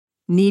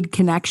Need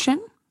connection,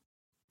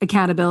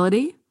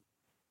 accountability,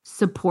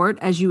 support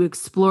as you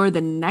explore the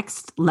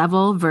next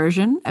level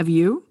version of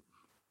you?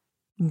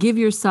 Give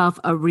yourself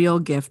a real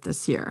gift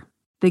this year,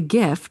 the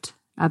gift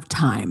of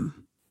time.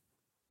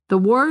 The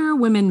Warrior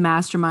Women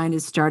Mastermind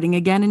is starting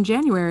again in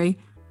January,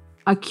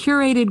 a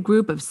curated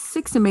group of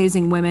 6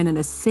 amazing women in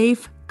a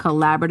safe,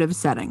 collaborative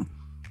setting.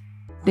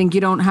 Think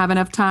you don't have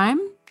enough time?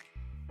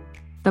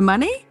 The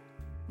money?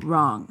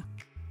 Wrong.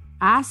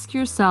 Ask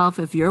yourself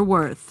if you're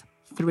worth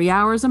 3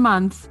 hours a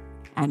month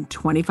and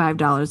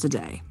 $25 a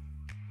day.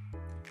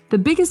 The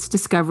biggest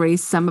discovery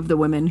some of the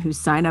women who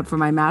sign up for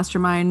my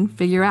mastermind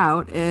figure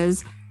out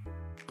is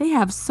they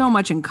have so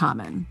much in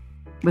common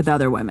with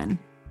other women,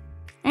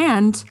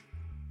 and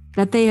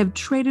that they have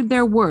traded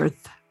their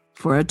worth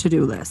for a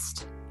to-do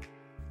list.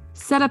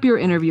 Set up your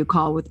interview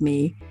call with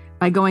me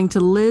by going to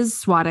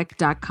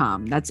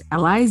lizswatek.com. That's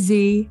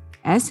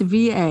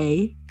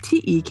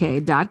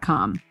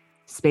LIZSVATEK.com.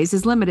 Space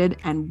is limited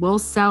and will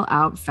sell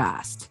out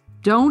fast.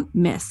 Don't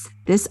miss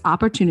this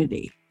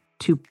opportunity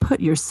to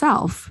put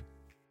yourself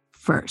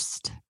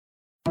first.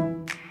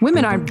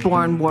 Women aren't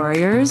born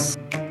warriors.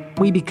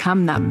 We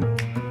become them.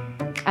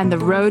 And the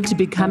road to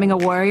becoming a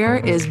warrior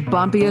is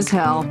bumpy as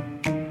hell.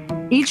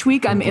 Each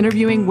week, I'm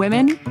interviewing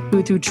women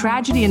who, through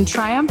tragedy and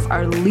triumph,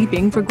 are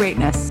leaping for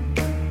greatness.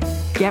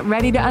 Get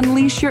ready to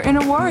unleash your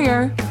inner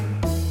warrior.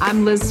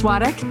 I'm Liz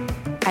Swatek,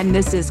 and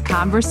this is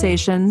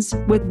Conversations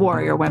with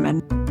Warrior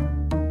Women.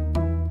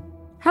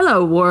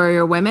 Hello,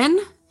 Warrior Women.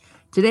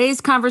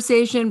 Today's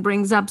conversation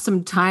brings up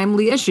some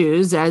timely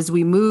issues as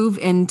we move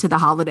into the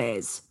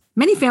holidays.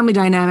 Many family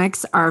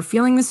dynamics are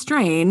feeling the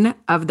strain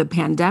of the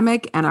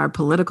pandemic and our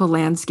political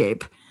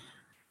landscape.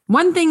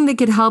 One thing that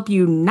could help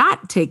you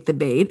not take the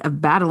bait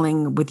of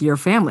battling with your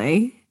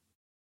family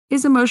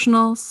is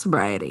emotional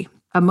sobriety.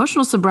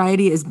 Emotional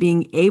sobriety is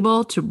being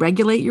able to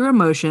regulate your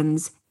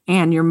emotions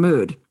and your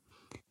mood.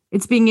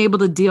 It's being able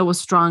to deal with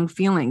strong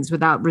feelings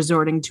without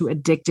resorting to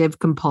addictive,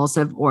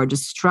 compulsive, or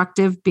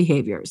destructive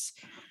behaviors.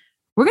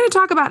 We're going to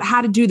talk about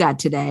how to do that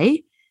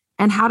today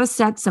and how to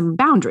set some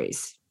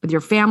boundaries with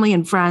your family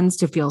and friends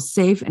to feel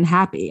safe and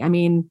happy. I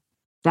mean,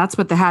 that's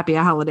what the happy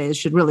holidays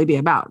should really be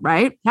about,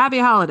 right? Happy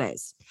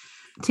holidays.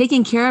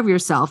 Taking care of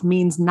yourself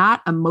means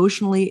not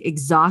emotionally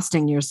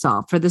exhausting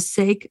yourself for the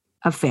sake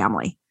of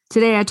family.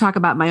 Today, I talk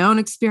about my own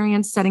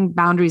experience setting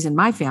boundaries in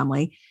my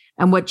family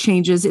and what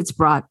changes it's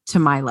brought to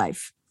my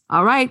life.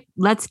 All right,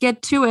 let's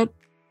get to it.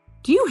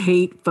 Do you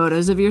hate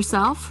photos of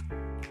yourself?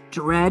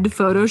 Dread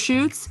photo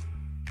shoots?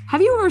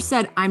 Have you ever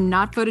said, I'm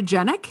not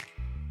photogenic?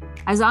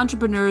 As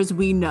entrepreneurs,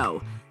 we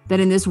know that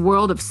in this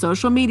world of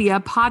social media,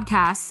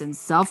 podcasts, and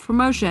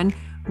self-promotion,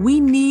 we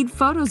need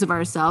photos of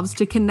ourselves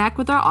to connect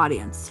with our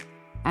audience.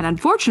 And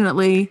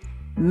unfortunately,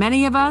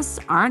 many of us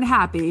aren't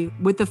happy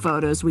with the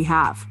photos we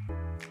have.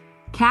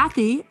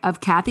 Kathy of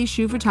Kathy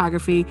Shu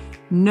Photography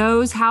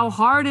knows how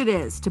hard it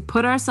is to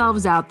put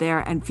ourselves out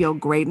there and feel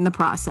great in the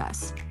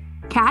process.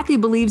 Kathy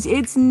believes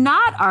it's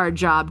not our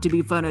job to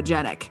be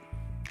photogenic.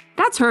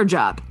 That's her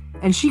job,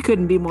 and she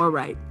couldn't be more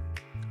right.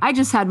 I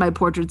just had my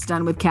portraits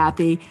done with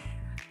Kathy.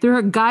 Through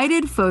her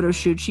guided photo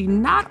shoot, she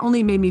not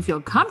only made me feel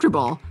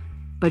comfortable,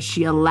 but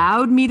she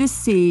allowed me to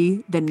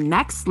see the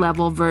next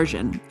level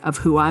version of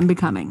who I'm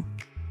becoming.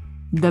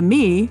 The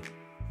me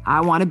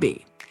I want to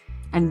be.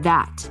 And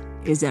that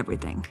is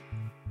everything.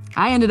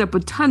 I ended up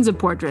with tons of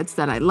portraits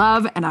that I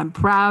love and I'm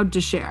proud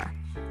to share.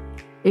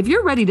 If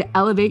you're ready to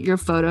elevate your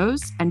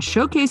photos and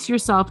showcase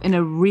yourself in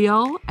a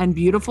real and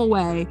beautiful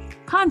way,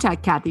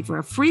 contact Kathy for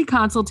a free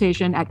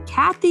consultation at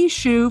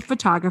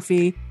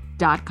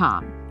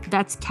KathyShuPhotography.com.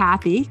 That's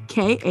Kathy,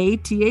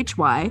 Kathy,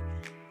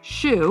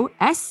 Shu,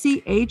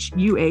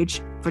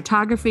 SCHUH,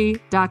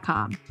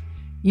 photography.com.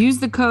 Use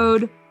the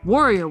code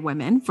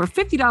WarriorWomen for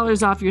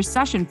 $50 off your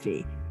session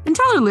fee and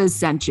tell her Liz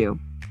sent you.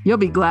 You'll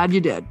be glad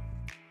you did.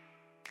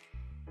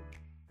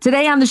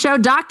 Today on the show,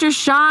 Dr.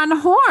 Seane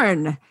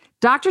Horn.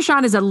 Dr.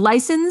 Seane is a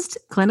licensed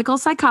clinical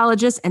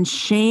psychologist and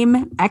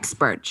shame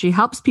expert. She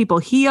helps people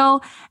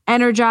heal,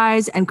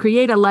 energize, and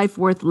create a life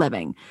worth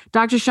living.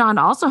 Dr. Seane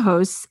also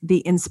hosts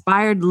the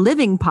Inspired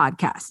Living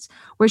podcast,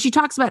 where she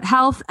talks about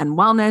health and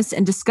wellness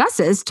and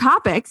discusses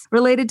topics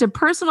related to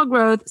personal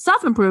growth,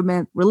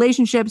 self-improvement,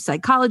 relationships,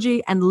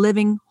 psychology, and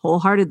living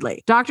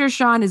wholeheartedly. Dr.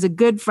 Seane is a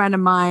good friend of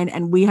mine,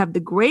 and we have the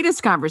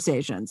greatest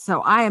conversations. So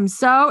I am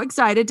so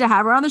excited to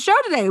have her on the show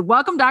today.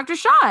 Welcome, Dr.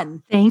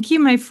 Seane. Thank you,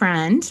 my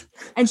friend.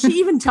 And she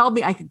even told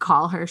me I could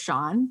call her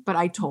Seane, but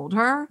I told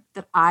her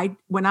that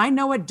when I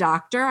know a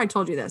doctor, I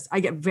told you this, I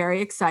get very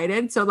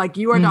excited. So like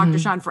you are Dr.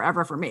 Seane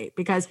forever for me,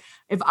 because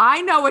if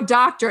I know a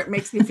doctor, it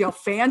makes me feel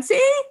fancy.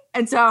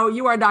 And so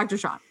you are Dr.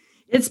 Seane.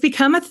 It's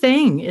become a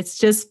thing. It's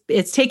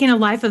taken a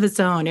life of its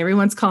own.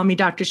 Everyone's calling me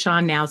Dr.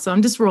 Seane now. So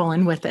I'm just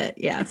rolling with it.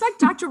 Yeah. It's like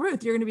Dr.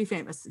 Ruth. You're going to be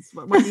famous. It's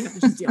what you have to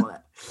just deal with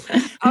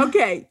it.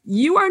 Okay.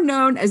 You are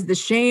known as the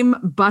shame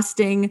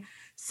busting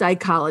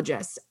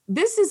psychologist.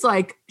 This is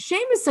like,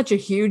 shame is such a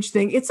huge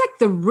thing. It's like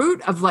the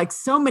root of like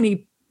so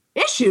many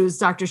issues,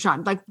 Dr.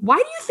 Seane. Like, why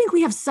do you think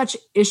we have such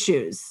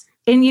issues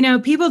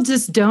And, people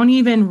just don't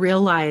even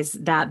realize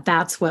that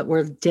that's what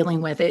we're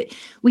dealing with.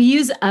 We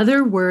use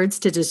other words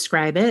to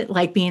describe it,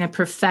 like being a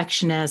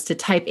perfectionist, a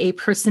type A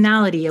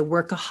personality, a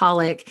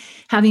workaholic,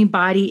 having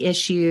body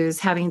issues,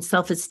 having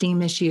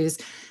self-esteem issues.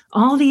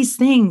 All these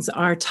things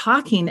are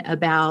talking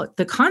about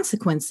the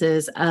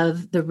consequences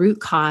of the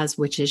root cause,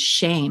 which is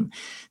shame.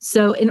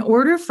 So in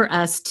order for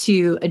us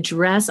to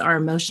address our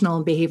emotional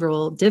and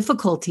behavioral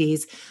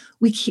difficulties,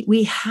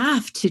 we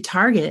have to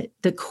target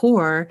the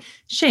core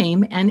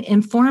shame and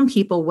inform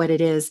people what it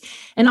is.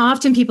 And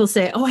often people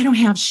say, oh, I don't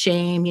have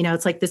shame.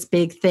 It's like this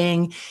big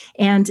thing.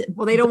 And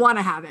well, they don't want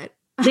to have it.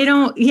 They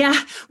don't.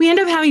 Yeah. We end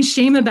up having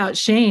shame about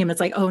shame. It's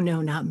like, oh,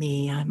 no, not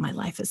me. My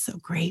life is so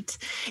great.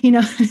 And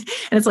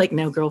it's like,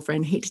 no,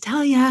 girlfriend, hate to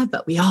tell you,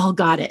 but we all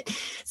got it.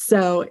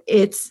 So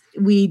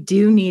we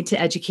do need to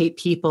educate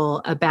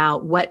people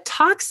about what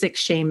toxic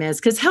shame is,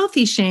 because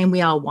healthy shame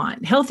we all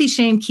want. Healthy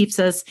shame keeps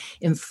us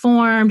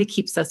informed. It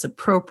keeps us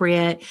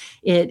appropriate.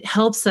 It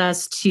helps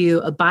us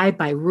to abide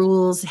by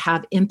rules,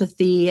 have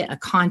empathy, a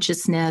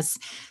consciousness.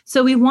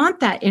 So we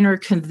want that inner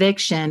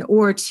conviction,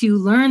 or to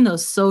learn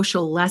those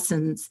social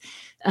lessons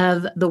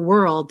of the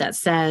world that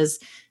says,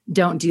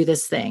 don't do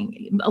this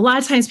thing. A lot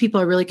of times people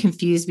are really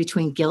confused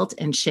between guilt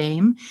and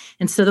shame.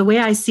 And so the way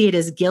I see it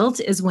is, guilt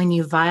is when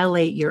you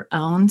violate your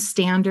own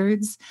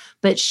standards,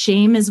 but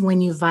shame is when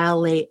you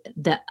violate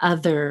the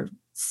other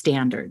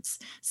standards,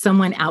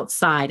 someone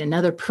outside,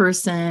 another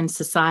person,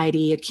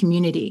 society, a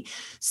community.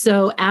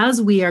 So as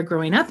we are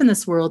growing up in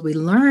this world, we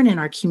learn in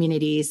our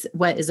communities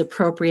what is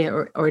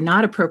appropriate or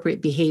not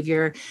appropriate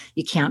behavior.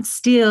 You can't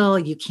steal,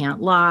 you can't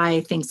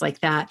lie, things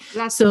like that.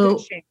 That's a good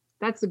shame.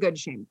 That's a good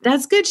shame.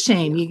 That's good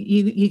shame. Yeah.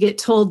 You get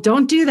told,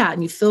 don't do that,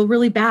 and you feel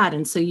really bad.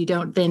 And so you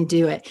don't then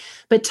do it.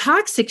 But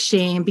toxic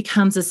shame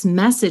becomes this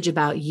message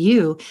about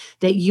you,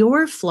 that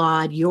you're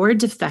flawed, you're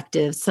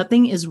defective,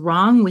 something is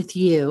wrong with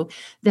you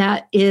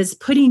that is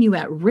putting you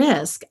at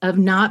risk of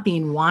not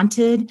being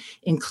wanted,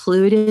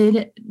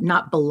 included,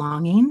 not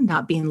belonging,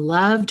 not being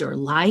loved or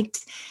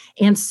liked.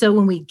 And so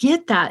when we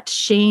get that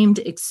shamed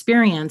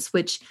experience,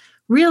 which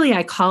really,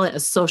 I call it a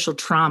social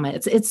trauma.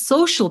 It's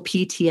social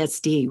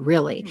PTSD,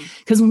 really.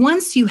 Because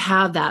once you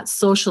have that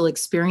social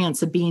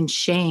experience of being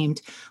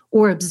shamed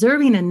or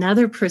observing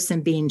another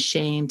person being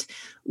shamed,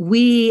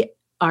 we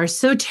are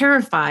so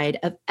terrified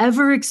of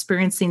ever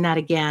experiencing that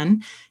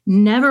again,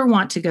 never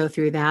want to go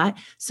through that.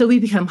 So we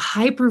become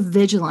hyper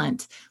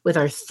vigilant with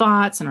our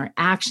thoughts and our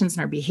actions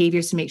and our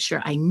behaviors to make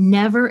sure I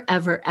never,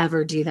 ever,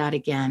 ever do that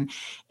again.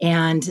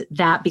 And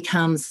that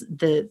becomes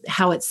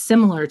how it's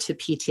similar to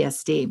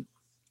PTSD.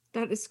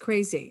 That is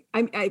crazy.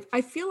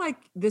 I feel like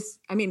this,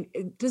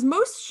 does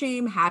most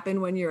shame happen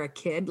when you're a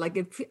kid?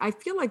 I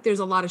feel like there's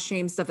a lot of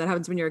shame stuff that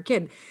happens when you're a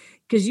kid,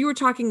 because you were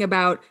talking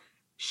about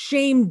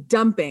shame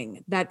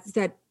dumping, that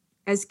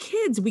as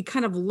kids, we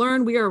kind of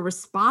learn we are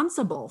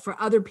responsible for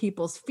other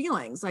people's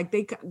feelings. Like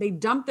they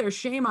dump their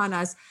shame on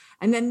us.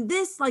 And then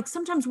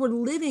sometimes we're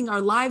living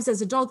our lives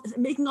as adults,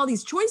 making all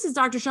these choices,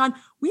 Dr. Sean.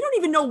 We don't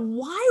even know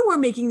why we're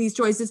making these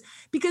choices,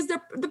 because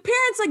the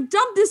parents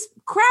dumped this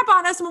crap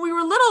on us when we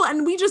were little,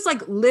 and we just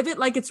live it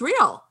like it's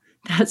real.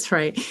 That's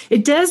right.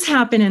 It does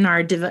happen in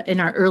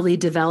our early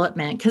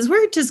development, because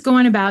we're just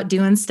going about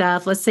doing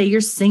stuff. Let's say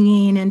you're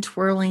singing and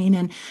twirling,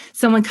 and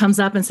someone comes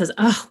up and says,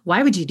 "Oh,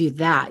 why would you do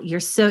that? You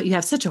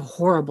have such a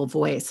horrible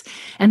voice."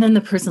 And then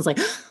the person's like,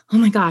 "Oh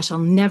my gosh, I'll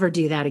never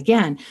do that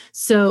again."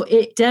 So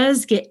it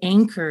does get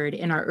anchored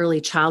in our early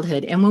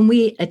childhood. And when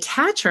we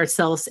attach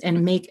ourselves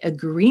and make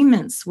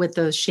agreements with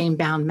those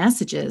shame-bound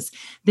messages,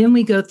 then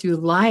we go through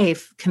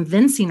life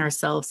convincing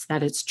ourselves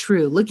that it's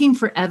true, looking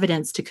for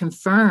evidence to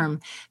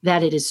confirm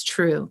that it is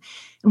true.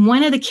 And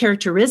one of the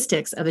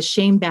characteristics of a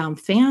shame-bound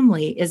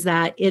family is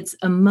that it's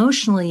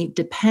emotionally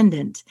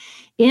dependent,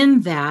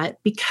 in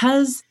that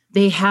because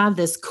they have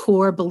this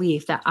core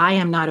belief that I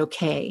am not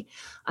okay,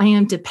 I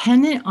am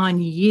dependent on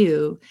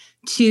you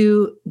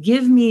to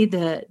give me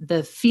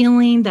the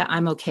feeling that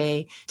I'm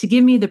okay, to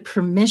give me the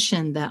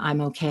permission that I'm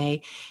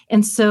okay.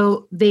 And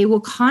so they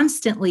will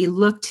constantly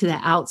look to the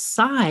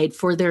outside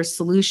for their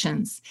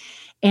solutions.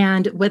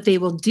 And what they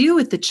will do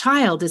with the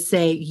child is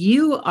say,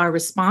 you are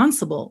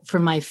responsible for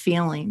my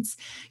feelings.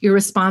 You're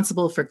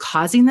responsible for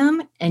causing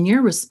them, and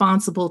you're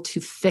responsible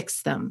to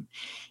fix them.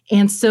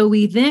 And so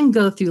we then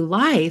go through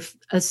life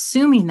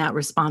assuming that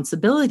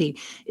responsibility.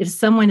 If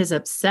someone is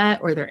upset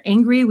or they're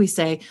angry, we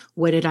say,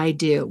 what did I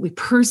do? We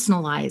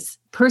personalize.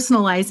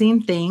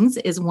 Personalizing things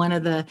is one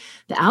of the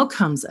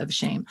outcomes of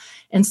shame.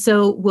 And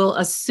so we'll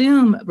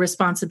assume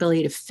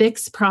responsibility to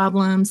fix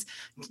problems,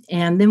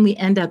 and then we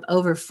end up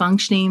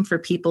over-functioning for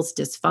people's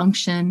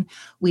dysfunction.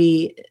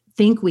 We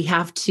think we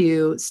have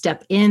to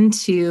step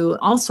into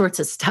all sorts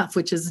of stuff,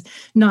 which is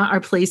not our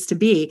place to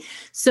be.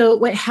 So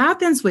what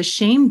happens with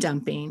shame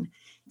dumping,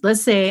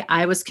 let's say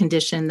I was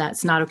conditioned that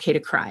it's not okay to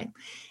cry.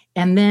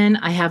 And then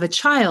I have a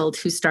child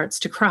who starts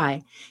to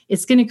cry.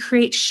 It's going to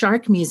create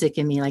shark music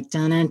in me, like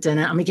dun dun dun.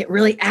 I'm going to get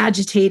really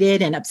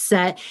agitated and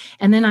upset.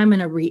 And then I'm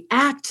going to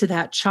react to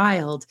that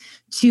child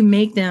to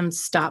make them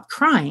stop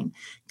crying.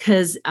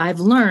 Because I've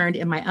learned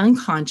in my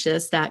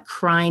unconscious that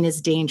crying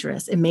is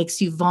dangerous. It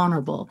makes you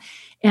vulnerable.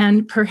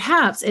 And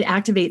perhaps it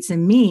activates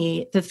in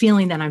me the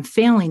feeling that I'm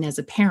failing as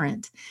a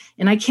parent.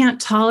 And I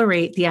can't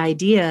tolerate the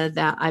idea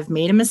that I've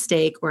made a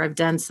mistake or I've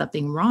done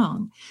something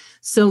wrong.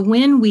 So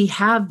when we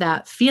have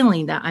that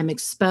feeling that I'm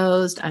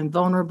exposed, I'm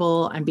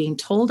vulnerable, I'm being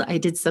told I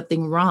did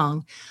something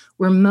wrong,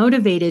 we're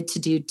motivated to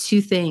do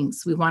two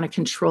things. We want to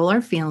control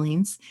our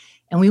feelings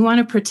and we want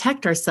to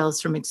protect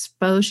ourselves from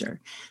exposure.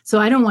 So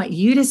I don't want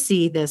you to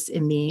see this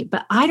in me,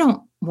 but I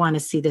don't want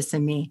to see this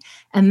in me.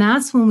 And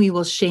that's when we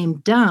will shame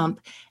dump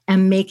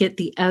and make it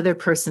the other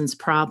person's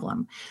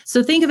problem.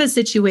 So think of a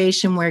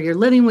situation where you're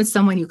living with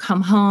someone, you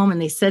come home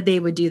and they said they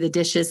would do the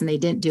dishes and they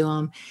didn't do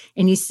them.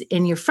 And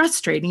you're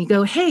frustrated and you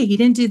go, hey, you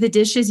didn't do the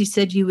dishes. You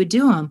said you would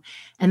do them.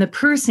 And the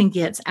person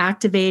gets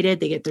activated.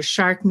 They get their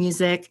shark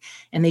music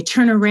and they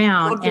turn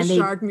around and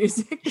shark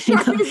music.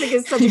 Shark music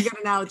is such a good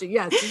analogy.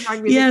 Yes. The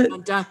shark music. Yeah.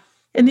 Dun, dun,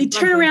 and they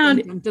dun, turn dun, around.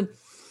 Dun, dun, dun.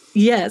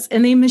 Yes.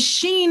 And they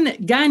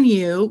machine gun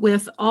you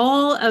with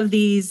all of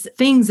these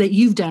things that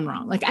you've done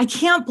wrong. Like, I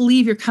can't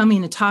believe you're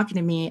coming and talking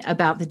to me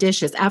about the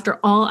dishes after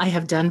all I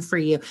have done for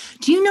you.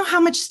 Do you know how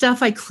much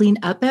stuff I clean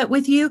up at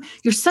with you?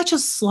 You're such a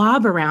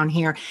slob around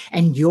here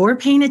and you're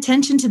paying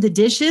attention to the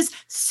dishes?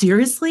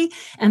 Seriously?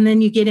 And then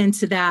you get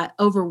into that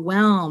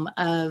overwhelm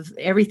of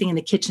everything in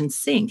the kitchen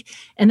sink.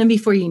 And then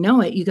before you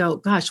know it, you go,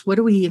 gosh, what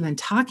are we even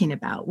talking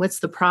about? What's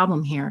the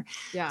problem here?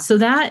 Yeah. So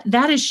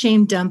that is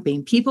shame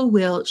dumping. People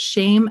will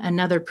shame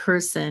another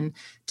person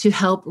to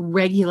help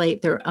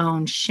regulate their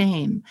own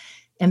shame.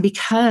 And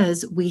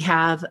because we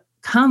have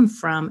come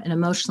from an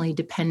emotionally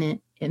dependent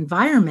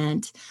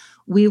environment,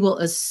 we will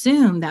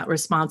assume that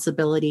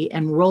responsibility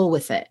and roll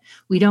with it.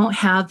 We don't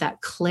have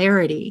that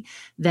clarity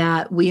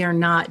that we are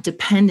not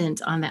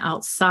dependent on the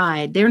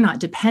outside. They're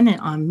not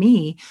dependent on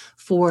me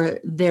for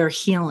their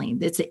healing.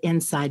 It's an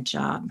inside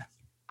job.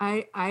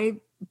 I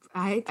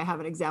have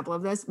an example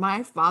of this.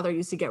 My father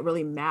used to get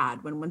really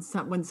mad when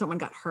someone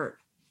got hurt.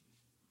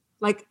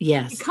 Like,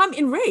 yes, become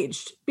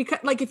enraged because,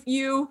 like,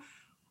 he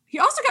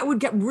also would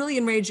get really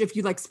enraged if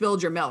you like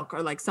spilled your milk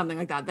or like something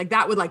like that. Like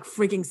that would like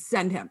freaking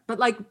send him. But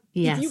like,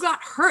 yes. If you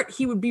got hurt,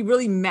 he would be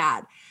really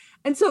mad.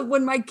 And so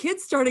when my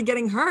kids started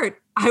getting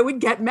hurt, I would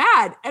get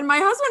mad, and my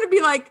husband would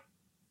be like,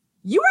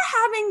 "You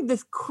are having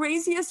the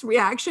craziest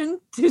reaction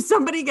to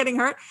somebody getting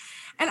hurt."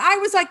 And I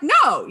was like,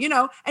 no,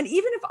 and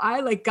even if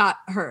I like got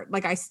hurt,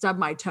 like I stubbed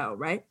my toe,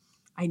 right?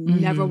 I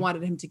never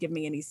wanted him to give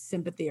me any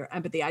sympathy or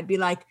empathy. I'd be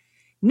like,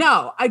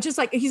 no, I just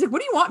like, he's like, what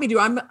do you want me to do?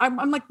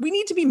 I'm like, we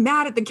need to be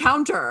mad at the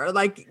counter.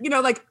 Like,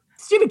 like,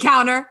 stupid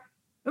counter.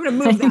 I'm going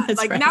to move that.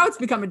 Like, right. Now it's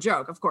become a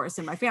joke, of course,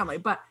 in my family,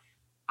 but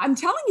I'm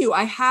telling you,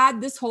 I had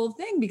this whole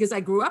thing because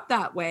I grew up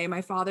that way.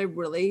 My father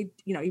really,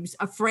 he was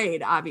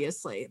afraid,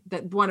 obviously,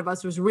 that one of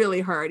us was really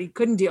hurt. He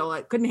couldn't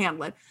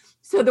handle it.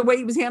 So the way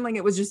he was handling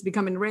it was just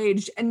become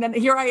enraged. And then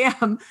here I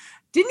am,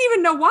 didn't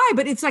even know why,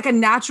 but it's like a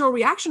natural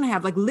reaction I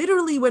have. Like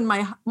literally when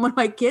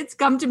my kids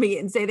come to me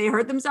and say they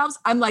hurt themselves,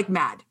 I'm like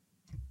mad.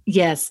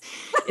 Yes,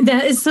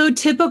 that is so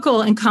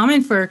typical and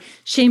common for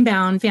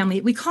shame-bound family.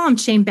 We call them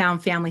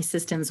shame-bound family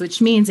systems, which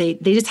means they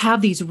just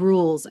have these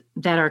rules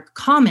that are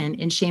common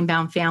in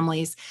shame-bound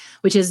families,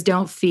 which is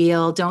don't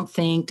feel, don't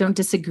think, don't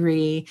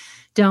disagree,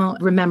 don't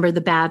remember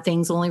the bad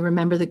things, only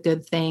remember the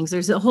good things.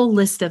 There's a whole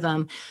list of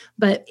them.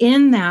 But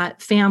in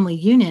that family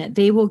unit,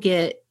 they will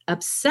get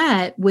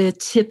upset with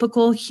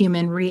typical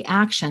human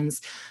reactions.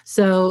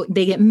 So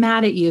they get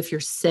mad at you if you're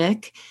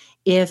sick,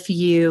 if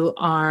you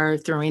are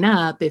throwing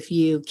up, if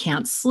you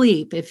can't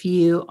sleep, if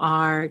you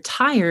are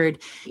tired,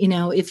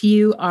 if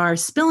you are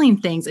spilling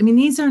things. I mean,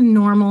 these are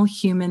normal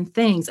human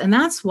things. And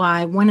that's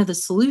why one of the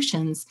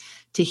solutions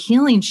to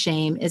healing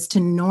shame is to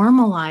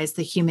normalize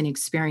the human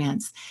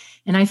experience.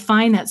 And I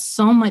find that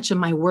so much of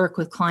my work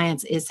with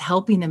clients is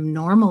helping them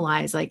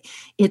normalize, like,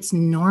 it's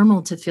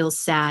normal to feel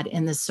sad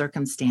in this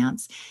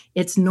circumstance.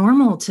 It's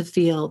normal to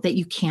feel that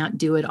you can't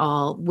do it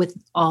all with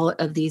all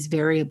of these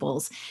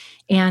variables.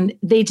 And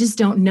they just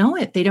don't know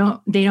it. They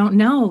don't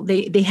know.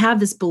 They have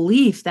this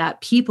belief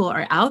that people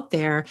are out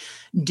there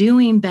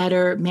doing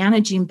better,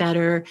 managing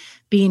better,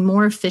 being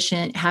more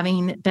efficient,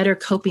 having better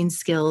coping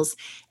skills.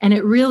 And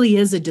it really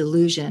is a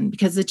delusion,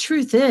 because the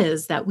truth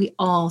is that we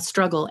all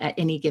struggle at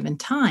any given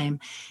time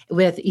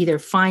with either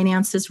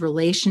finances,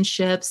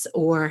 relationships,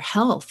 or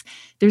health.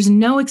 There's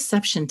no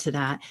exception to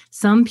that.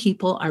 Some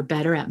people are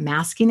better at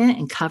masking it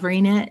and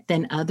covering it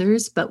than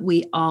others, but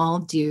we all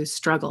do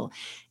struggle.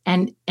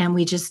 And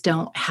we just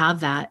don't have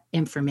that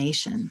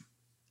information.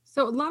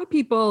 So a lot of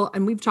people,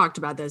 and we've talked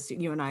about this,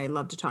 you and I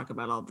love to talk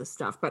about all this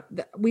stuff, but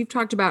we've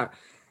talked about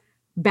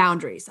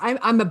boundaries.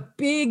 I'm a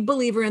big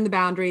believer in the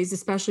boundaries,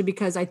 especially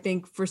because I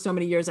think for so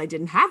many years I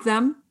didn't have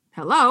them.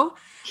 hello.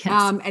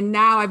 Yes. And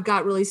now I've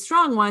got really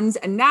strong ones,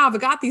 and now I've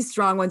got these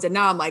strong ones, and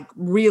now I'm like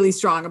really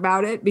strong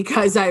about it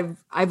because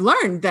I've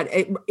learned that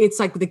it's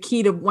like the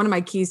key to one of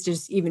my keys to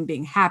just even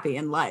being happy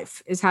in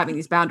life is having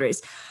these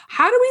boundaries.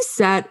 How do we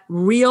set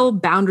real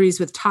boundaries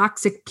with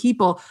toxic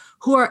people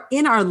who are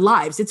in our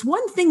lives? It's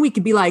one thing we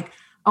could be like,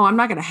 oh, I'm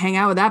not going to hang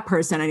out with that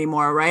person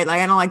anymore, right?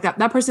 Like, I don't like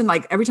that person.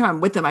 Like every time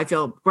I'm with them, I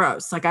feel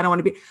gross. Like I don't want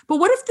to be, but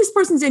what if this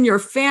person's in your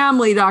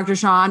family, Dr.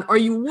 Sean, or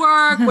you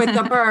work with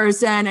the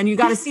person and you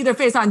got to see their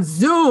face on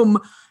Zoom,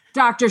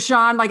 Dr.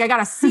 Sean, like I got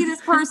to see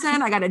this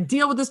person. I got to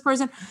deal with this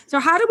person. So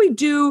how do we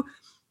do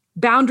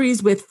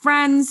boundaries with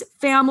friends,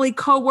 family,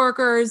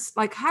 coworkers?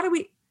 Like, how do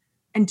we,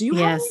 and do you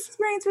have any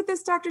experience with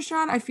this, Dr.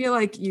 Sean? I feel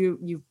like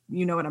you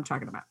know what I'm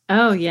talking about.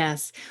 Oh,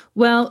 yes.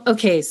 Well,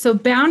 okay. So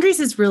boundaries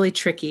is really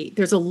tricky.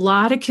 There's a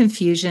lot of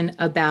confusion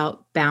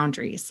about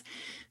boundaries.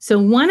 So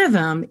one of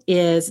them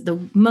is the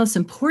most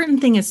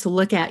important thing is to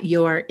look at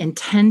your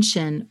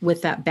intention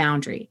with that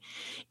boundary.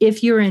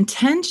 If your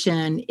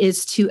intention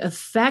is to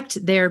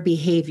affect their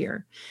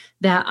behavior,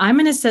 that I'm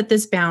going to set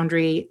this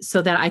boundary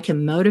so that I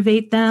can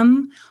motivate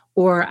them,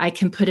 or I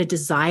can put a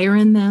desire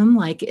in them.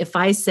 Like if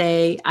I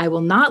say, I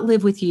will not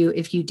live with you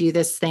if you do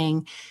this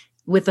thing,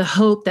 with the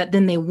hope that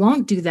then they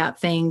won't do that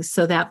thing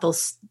so that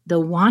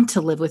they'll want to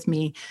live with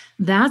me,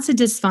 that's a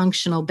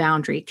dysfunctional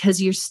boundary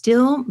because you're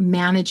still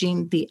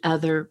managing the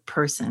other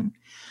person.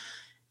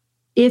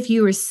 If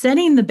you are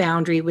setting the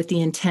boundary with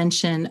the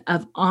intention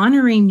of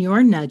honoring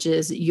your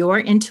nudges, your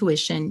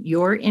intuition,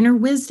 your inner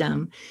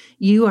wisdom,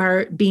 you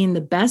are being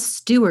the best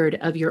steward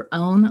of your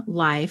own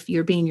life.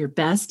 You're being your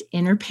best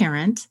inner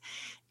parent,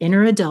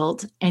 inner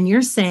adult, and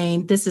you're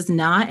saying this is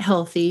not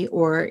healthy,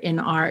 or in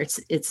arts,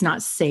 it's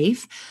not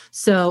safe.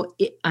 So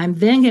I'm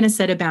then going to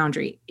set a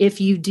boundary. If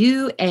you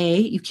do A,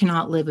 you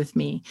cannot live with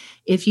me.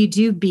 If you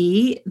do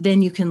B,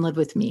 then you can live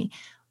with me.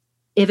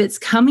 If it's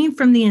coming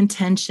from the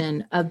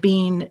intention of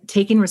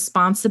taking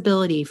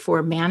responsibility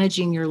for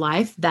managing your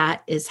life,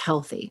 that is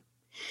healthy.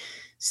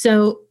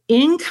 So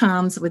in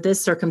comes with this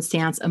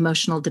circumstance,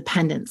 emotional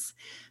dependence.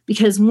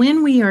 Because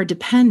when we are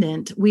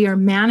dependent, we are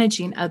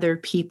managing other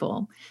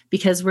people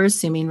because we're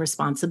assuming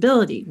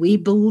responsibility. We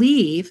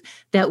believe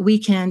that we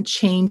can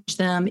change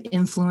them,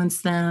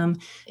 influence them,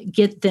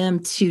 get them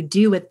to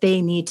do what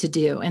they need to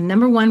do. And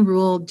number one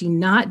rule, do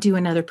not do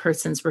another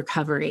person's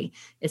recovery.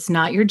 It's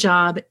not your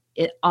job.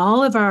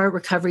 All of our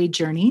recovery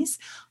journeys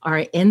are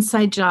an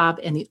inside job,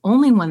 and the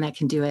only one that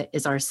can do it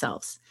is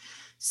ourselves.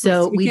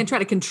 So we can't try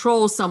to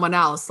control someone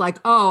else. Like,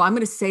 oh, I'm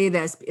going to say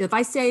this. If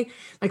I say,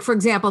 like, for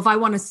example, if I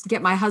want to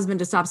get my husband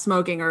to stop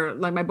smoking or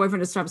like my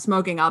boyfriend to stop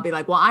smoking, I'll be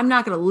like, well, I'm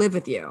not going to live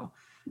with you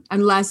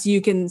unless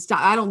you can stop.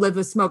 I don't live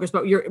with smokers,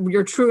 but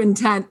your true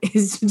intent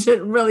is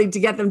to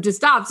get them to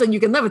stop so you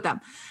can live with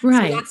them.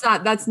 Right. So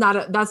that's not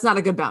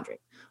a good boundary.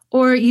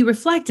 Or you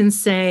reflect and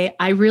say,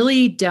 I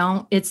really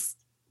don't,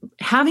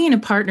 having a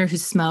partner who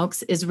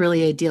smokes is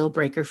really a deal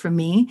breaker for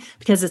me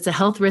because it's a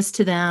health risk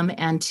to them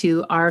and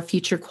to our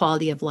future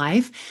quality of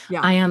life. Yeah.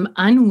 I am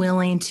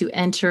unwilling to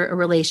enter a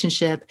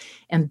relationship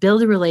and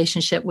build a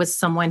relationship with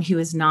someone who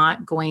is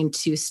not going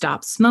to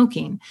stop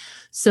smoking.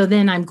 So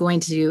then I'm going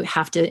to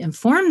have to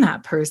inform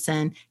that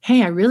person,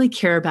 hey, I really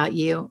care about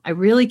you. I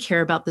really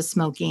care about the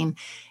smoking.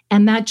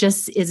 And that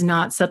just is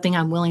not something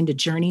I'm willing to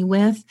journey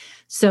with.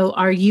 So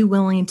are you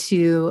willing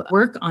to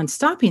work on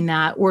stopping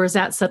that? Or is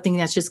that something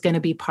that's just going to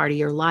be part of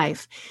your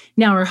life?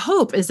 Now, our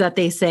hope is that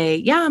they say,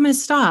 yeah, I'm going to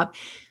stop,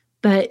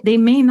 but they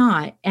may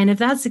not. And if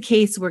that's the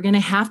case, we're going to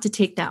have to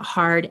take that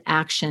hard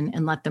action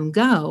and let them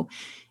go.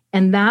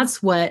 And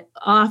that's what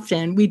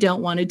often we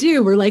don't want to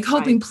do. We're like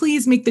hoping, right,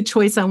 please make the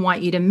choice I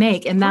want you to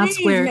make. And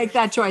that's where make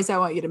that choice I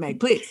want you to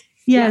make, please.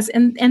 Yes.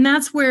 Yeah. And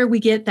that's where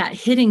we get that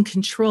hidden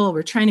control.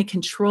 We're trying to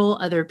control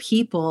other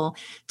people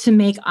to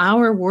make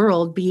our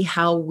world be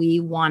how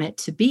we want it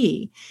to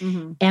be.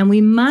 Mm-hmm. And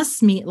we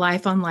must meet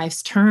life on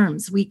life's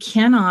terms. We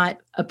cannot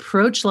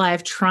approach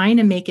life trying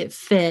to make it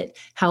fit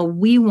how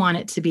we want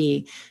it to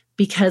be.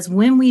 Because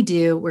when we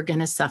do, we're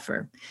going to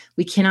suffer.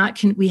 We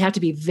have to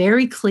be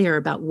very clear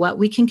about what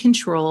we can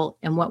control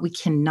and what we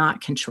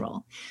cannot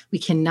control. We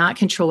cannot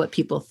control what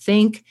people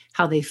think,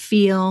 how they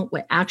feel,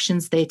 what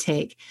actions they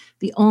take.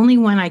 The only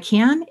one I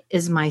can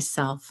is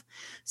myself.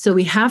 So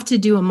we have to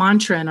do a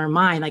mantra in our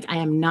mind, like I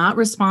am not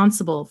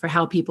responsible for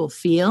how people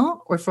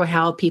feel or for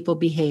how people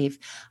behave.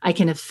 I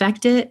can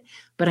affect it,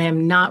 but I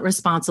am not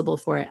responsible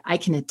for it. I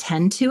can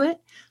attend to it,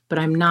 but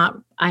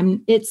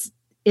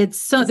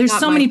there's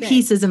so many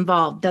pieces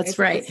involved. That's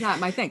right. It's not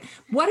my thing.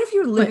 What if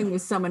you're living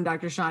with someone,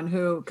 Dr. Sean,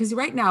 because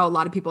right now a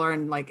lot of people are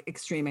in like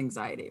extreme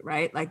anxiety,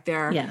 right? Like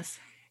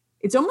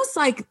it's almost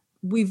like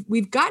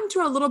we've gotten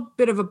to a little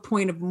bit of a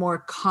point of more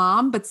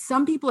calm, but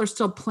some people are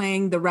still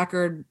playing the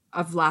record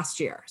of last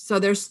year. So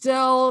they're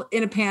still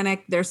in a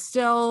panic. They're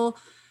still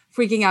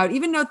freaking out,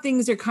 even though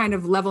things are kind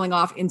of leveling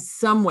off in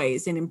some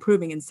ways and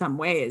improving in some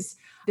ways.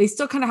 They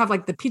still kind of have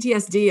like the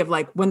PTSD of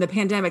like when the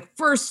pandemic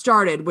first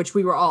started, which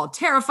we were all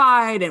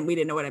terrified and we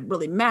didn't know what it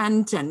really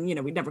meant. And,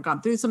 we'd never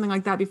gone through something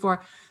like that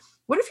before.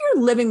 What if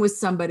you're living with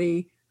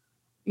somebody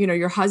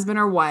your husband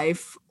or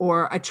wife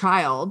or a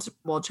child,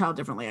 well, child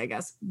differently, I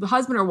guess, the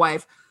husband or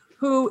wife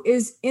who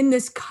is in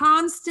this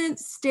constant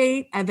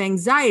state of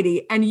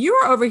anxiety, and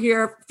you're over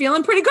here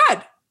feeling pretty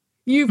good.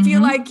 You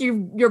feel like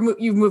you've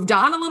moved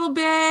on a little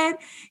bit.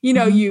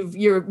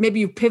 Maybe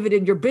you've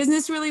pivoted your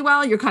business really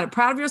well. You're kind of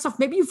proud of yourself.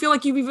 Maybe you feel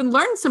like you've even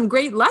learned some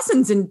great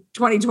lessons in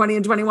 2020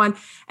 and 21.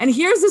 And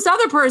here's this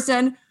other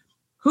person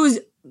who's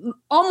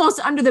almost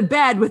under the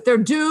bed with their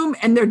doom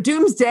and their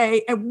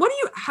doomsday. And what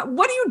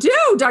do you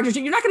do, Dr. G?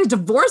 You're not going to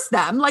divorce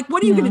them. Like,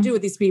 what are you going to do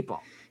with these people?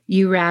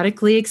 You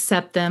radically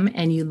accept them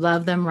and you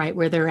love them right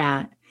where they're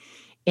at.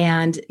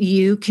 And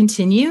you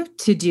continue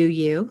to do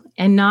you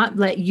and not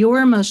let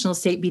your emotional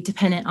state be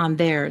dependent on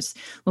theirs.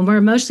 When we're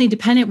emotionally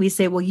dependent, we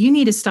say, well, you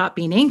need to stop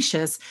being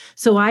anxious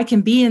so I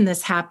can be in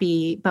this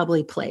happy,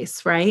 bubbly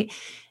place, right?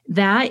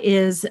 That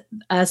is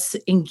us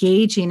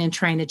engaging and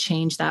trying to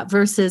change that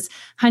versus,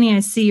 honey, I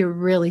see you're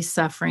really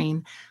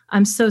suffering.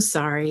 I'm so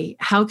sorry.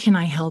 How can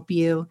I help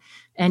you?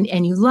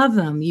 And you love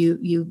them. Do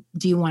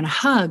you want a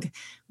hug?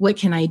 What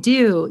can I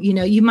do?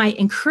 You might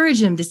encourage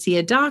them to see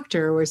a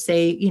doctor or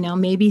say,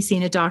 maybe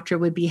seeing a doctor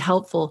would be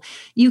helpful.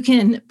 You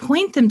can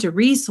point them to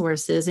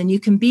resources and you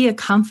can be a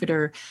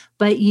comforter,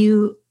 but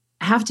you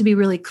have to be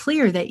really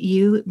clear that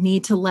you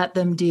need to let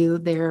them do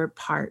their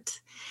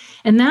part.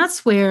 And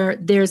that's where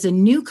there's a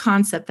new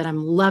concept that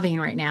I'm loving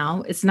right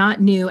now. It's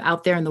not new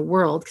out there in the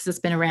world because it's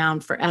been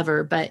around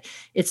forever, but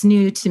it's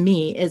new to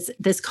me. It's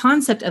this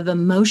concept of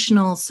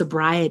emotional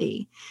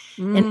sobriety.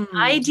 And the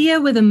idea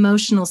with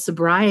emotional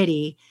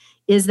sobriety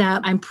is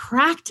that I'm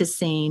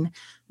practicing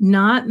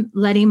not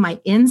letting my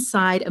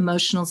inside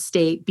emotional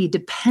state be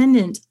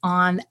dependent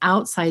on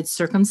outside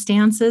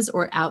circumstances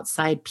or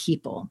outside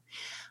people.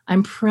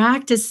 I'm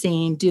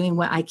practicing doing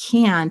what I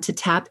can to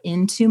tap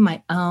into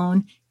my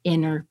own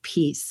inner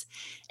peace.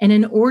 And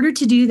in order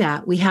to do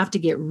that, we have to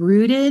get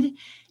rooted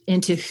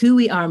into who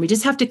we are. And we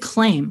just have to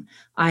claim,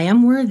 I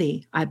am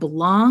worthy, I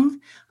belong,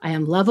 I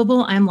am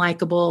lovable, I'm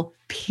likable,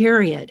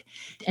 period.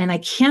 And I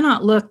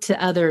cannot look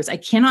to others. I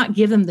cannot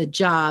give them the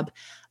job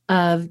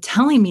of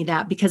telling me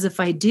that, because if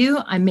I do,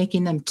 I'm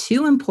making them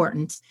too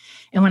important.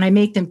 And when I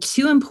make them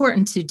too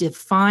important to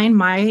define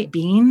my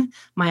being,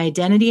 my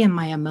identity, and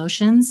my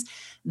emotions,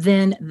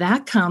 then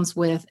that comes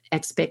with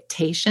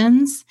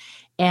expectations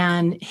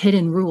and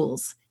hidden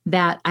rules.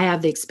 That I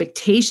have the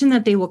expectation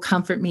that they will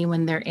comfort me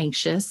when they're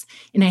anxious.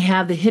 And I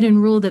have the hidden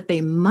rule that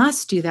they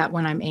must do that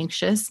when I'm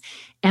anxious.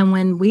 And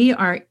when we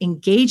are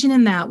engaging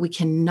in that, we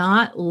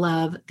cannot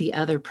love the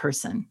other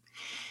person.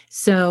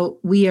 So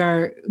they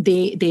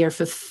are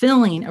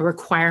fulfilling a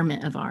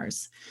requirement of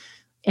ours,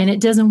 and it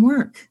doesn't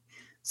work.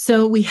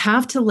 So we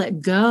have to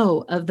let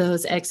go of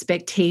those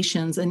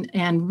expectations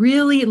and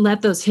really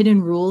let those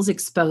hidden rules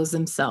expose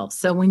themselves.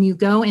 So when you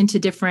go into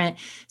different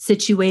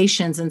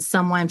situations and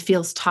someone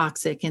feels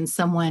toxic and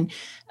someone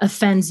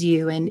offends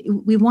you, and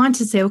we want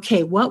to say,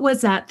 okay, what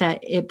was that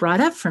it brought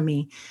up for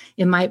me?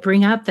 It might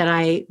bring up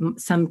that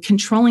some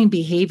controlling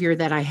behavior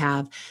that I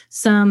have,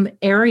 some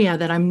area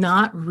that I'm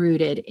not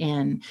rooted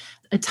in.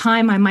 A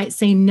time I might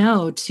say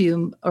no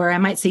to, or I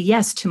might say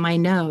yes to my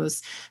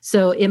no's.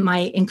 So it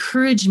might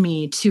encourage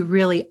me to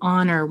really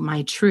honor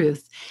my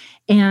truth.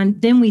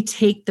 And then we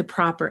take the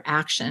proper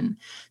action.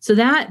 So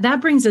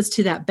that brings us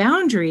to that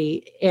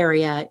boundary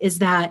area, is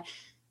that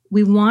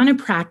we want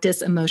to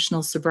practice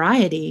emotional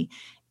sobriety.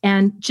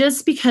 And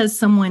just because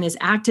someone is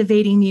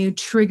activating you,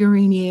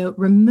 triggering you,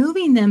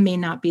 removing them may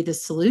not be the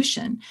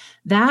solution.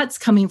 That's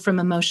coming from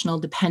emotional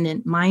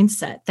dependent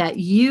mindset that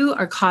you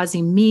are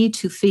causing me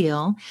to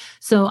feel.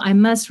 So I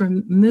must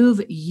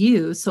remove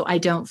you so I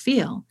don't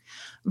feel.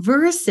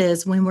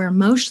 Versus when we're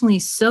emotionally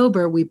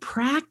sober, we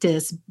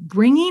practice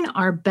bringing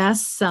our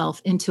best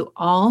self into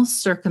all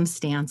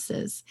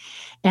circumstances,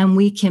 and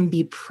we can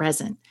be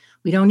present.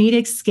 We don't need to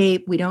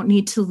escape. We don't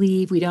need to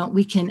leave.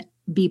 We can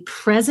be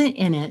present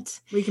in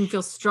it. We can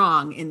feel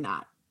strong in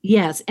that.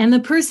 Yes. And the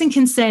person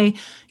can say,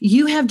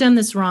 you have done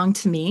this wrong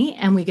to me.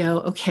 And we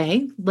go,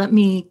 okay, let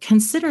me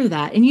consider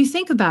that. And you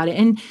think about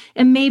it,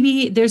 and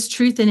maybe there's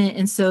truth in it.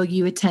 And so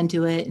you attend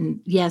to it.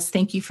 And yes,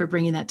 thank you for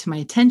bringing that to my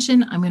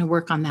attention. I'm going to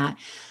work on that.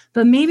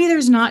 But maybe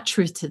there's not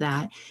truth to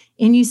that.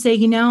 And you say,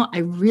 I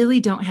really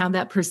don't have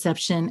that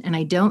perception and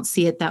I don't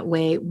see it that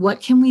way.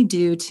 What can we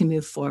do to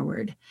move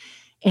forward?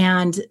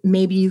 And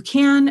maybe you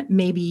can,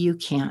 maybe you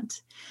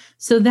can't.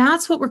 So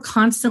that's what we're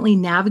constantly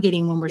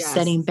navigating when we're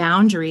setting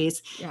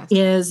boundaries,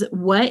 is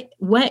what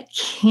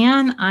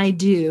can I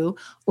do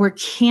or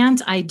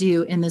can't I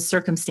do in this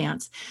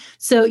circumstance?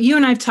 So you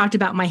and I have talked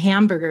about my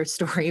hamburger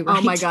story, right?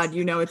 Oh my God,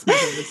 it's my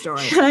favorite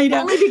story. I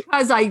know. Only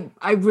because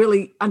I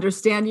really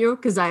understand you,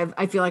 because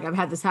I feel like I've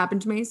had this happen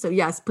to me. So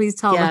yes, please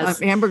tell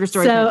the hamburger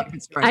story. So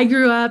I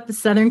grew up in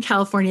Southern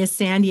California,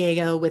 San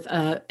Diego, with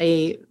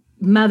a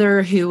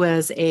mother who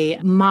was a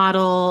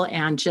model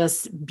and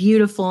just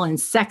beautiful and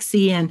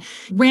sexy and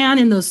ran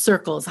in those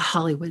circles,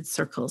 Hollywood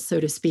circles,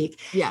 so to speak.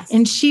 Yes.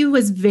 And she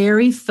was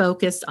very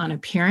focused on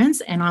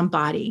appearance and on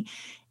body.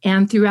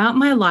 And throughout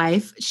my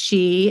life,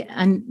 she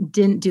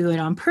didn't do it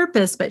on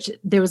purpose, but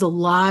there was a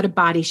lot of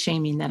body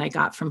shaming that I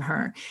got from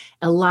her,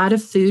 a lot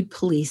of food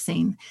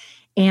policing.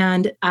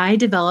 And I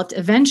developed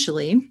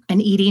eventually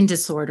an eating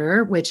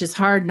disorder, which is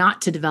hard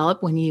not to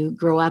develop when you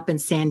grow up in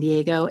San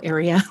Diego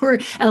area or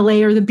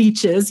LA or the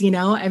beaches,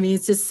 I mean,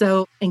 it's just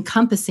so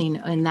encompassing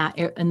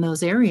in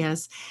those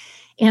areas.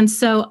 And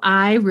so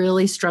I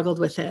really struggled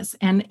with this.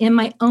 And in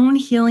my own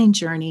healing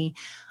journey,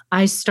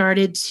 I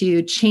started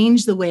to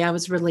change the way I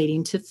was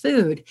relating to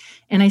food.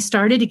 And I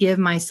started to give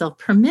myself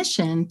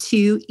permission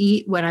to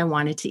eat what I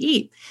wanted to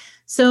eat.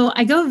 So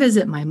I go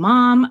visit my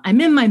mom.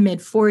 I'm in my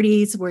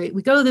mid-40s where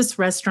we go to this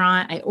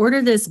restaurant. I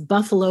order this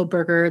buffalo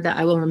burger that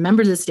I will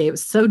remember this day. It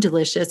was so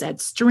delicious. I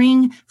had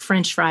string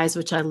French fries,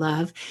 which I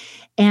love.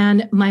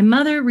 And my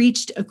mother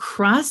reached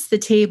across the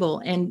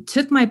table and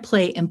took my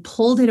plate and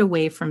pulled it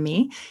away from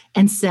me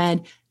and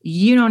said,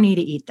 "You don't need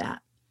to eat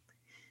that."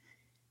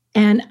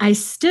 And I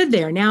stood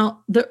there.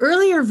 Now, the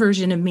earlier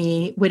version of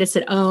me would have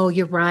said, "Oh,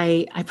 you're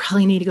right. I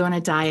probably need to go on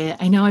a diet.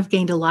 I know I've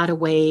gained a lot of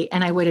weight."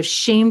 And I would have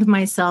shamed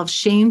myself,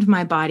 shamed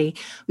my body.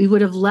 We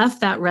would have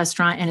left that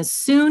restaurant. And as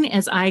soon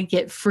as I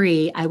get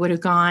free, I would have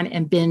gone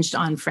and binged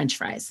on French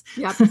fries.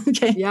 Yep.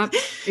 Okay. Yep.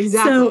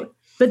 Exactly.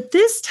 But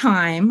this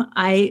time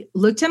I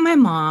looked at my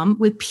mom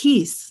with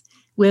peace,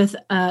 with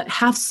a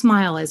half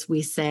smile, as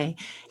we say.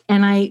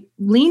 And I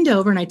leaned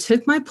over and I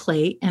took my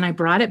plate and I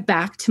brought it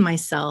back to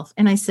myself.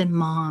 And I said,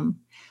 "Mom,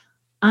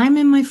 I'm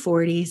in my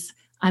 40s.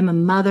 I'm a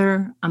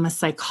mother. I'm a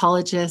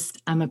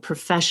psychologist. I'm a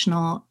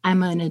professional.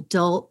 I'm an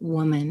adult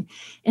woman.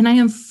 And I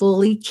am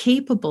fully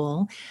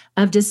capable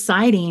of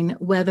deciding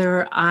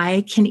whether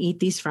I can eat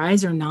these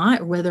fries or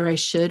not, or whether I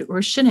should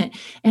or shouldn't.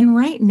 And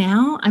right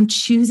now, I'm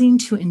choosing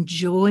to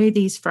enjoy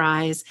these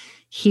fries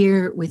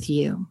here with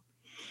you."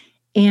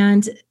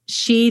 And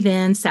she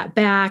then sat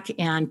back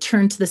and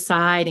turned to the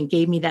side and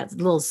gave me that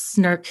little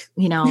smirk,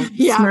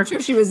 Yeah, smirk. I'm sure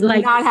she was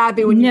not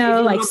happy when you did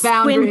your little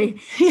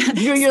boundary.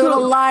 Drew your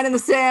little line in the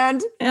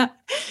sand. Yeah.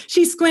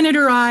 She squinted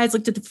her eyes,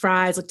 looked at the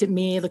fries, looked at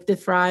me, looked at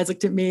the fries,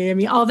 looked at me. I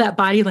mean, all that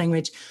body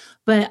language.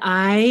 But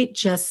I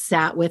just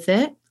sat with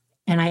it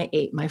and I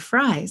ate my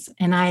fries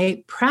and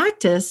I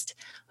practiced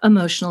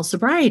emotional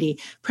sobriety,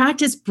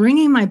 practice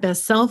bringing my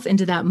best self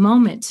into that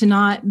moment, to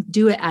not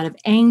do it out of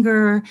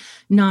anger,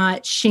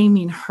 not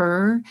shaming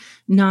her,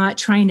 not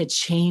trying to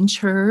change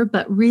her,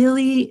 but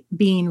really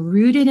being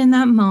rooted in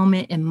that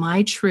moment in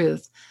my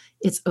truth.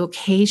 It's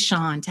okay,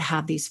 Sean, to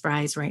have these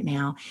fries right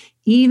now,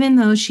 even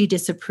though she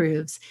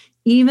disapproves,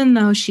 even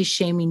though she's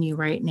shaming you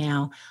right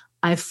now.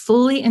 I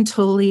fully and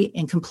totally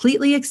and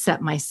completely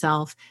accept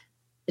myself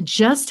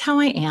just how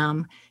I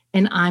am,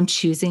 and I'm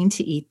choosing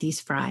to eat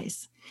these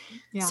fries.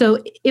 Yeah.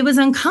 So it was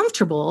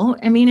uncomfortable.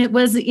 I mean, it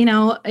was,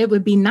 it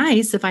would be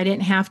nice if I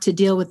didn't have to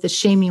deal with the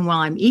shaming while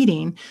I'm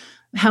eating.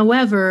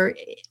 However,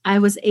 I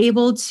was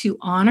able to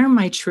honor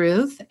my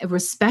truth,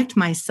 respect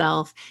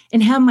myself,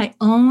 and have my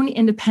own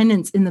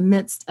independence in the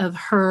midst of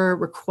her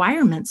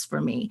requirements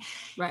for me.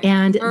 Right.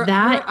 And her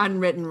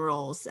unwritten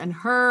rules and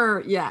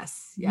her, yes.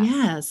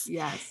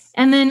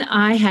 And then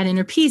I had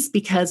inner peace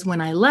because when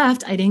I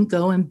left, I didn't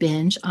go and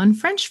binge on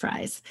French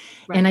fries.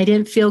 Right. And I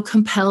didn't feel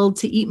compelled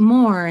to eat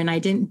more. And I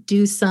didn't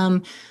do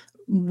some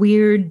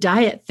weird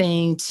diet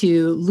thing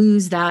to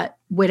lose that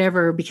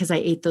whatever because I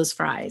ate those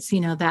fries,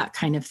 that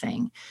kind of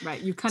thing. Right.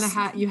 You kind of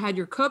had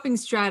your coping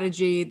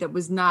strategy that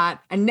was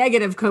not a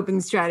negative coping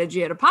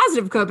strategy, and a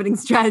positive coping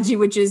strategy,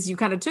 which is you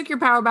kind of took your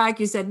power back.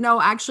 You said, "No,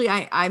 actually,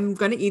 I'm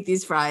going to eat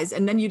these fries."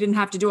 And then you didn't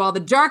have to do all the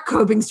dark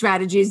coping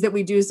strategies that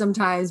we do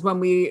sometimes when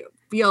we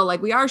feel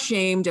like we are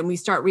shamed and we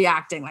start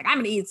reacting like, "I'm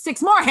going to eat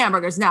 6 more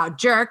hamburgers now,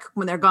 jerk,"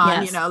 when they're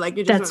gone, yes, like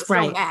you're just sort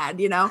of so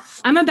mad,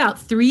 I'm about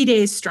 3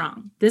 days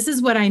strong. This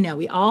is what I know.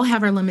 We all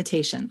have our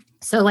limitation.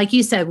 So like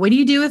you said, what do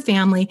you do with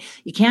family?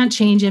 You can't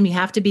change them. You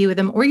have to be with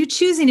them, or you're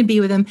choosing to be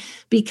with them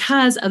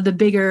because of the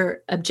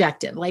bigger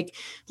objective. Like,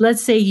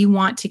 let's say you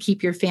want to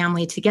keep your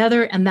family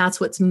together and that's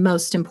what's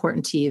most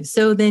important to you.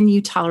 So then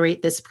you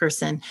tolerate this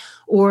person,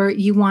 or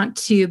you want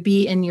to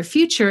be in your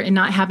future and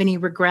not have any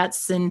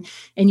regrets. And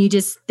you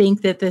just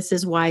think that this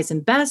is wise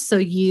and best. So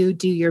you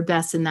do your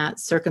best in that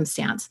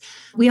circumstance.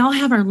 We all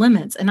have our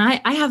limits. And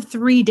I have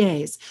 3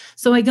 days.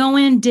 So I go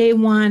in day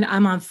 1,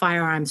 I'm on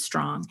fire, I'm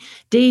strong.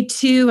 Day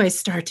 2, I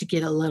start to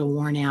get a little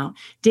worn out.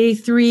 Day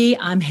 3,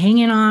 I'm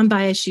hanging on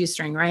by a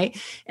shoestring, right?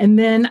 And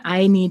then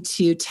I need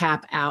to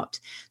tap out.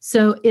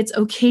 So it's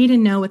okay to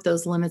know what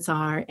those limits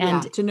are.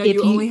 And to know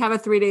you only have a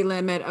 3-day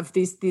limit of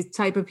these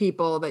type of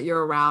people that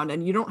you're around,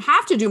 and you don't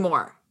have to do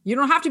more. You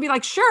don't have to be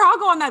like, "Sure, I'll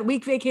go on that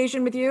week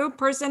vacation with you,"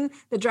 person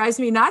that drives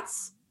me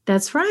nuts.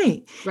 That's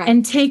right.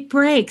 And take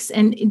breaks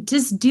and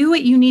just do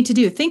what you need to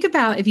do. Think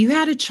about if you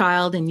had a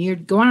child and you're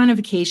going on a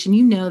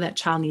vacation, that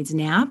child needs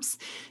naps.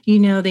 They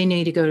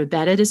need to go to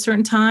bed at a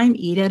certain time,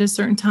 eat at a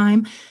certain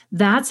time.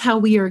 That's how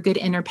we are a good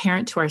inner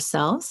parent to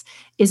ourselves,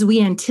 is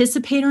we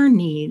anticipate our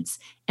needs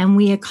and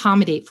we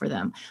accommodate for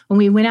them. When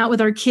we went out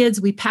with our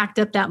kids, we packed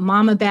up that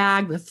mama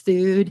bag with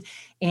food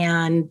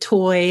and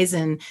toys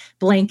and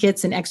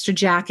blankets and extra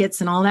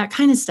jackets and all that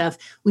kind of stuff.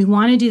 We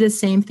want to do the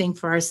same thing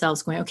for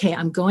ourselves, going, okay,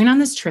 I'm going on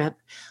this trip.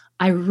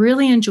 I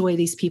really enjoy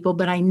these people,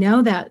 but I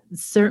know that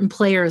certain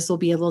players will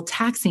be a little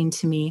taxing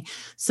to me.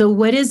 So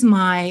what is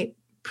my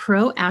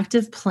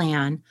proactive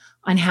plan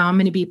on how I'm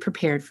going to be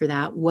prepared for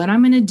that, what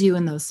I'm going to do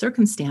in those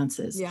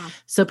circumstances? Yeah.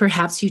 So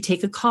perhaps you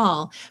take a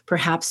call,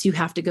 perhaps you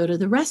have to go to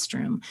the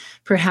restroom,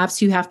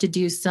 perhaps you have to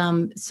do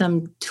some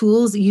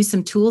tools, use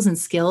some tools and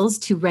skills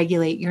to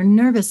regulate your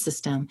nervous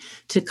system,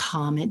 to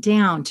calm it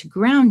down, to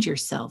ground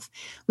yourself.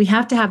 We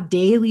have to have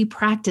daily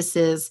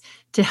practices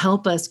to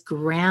help us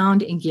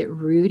ground and get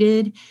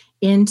rooted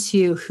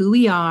into who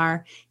we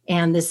are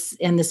and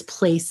this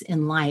place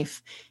in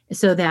life,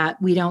 so that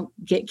we don't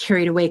get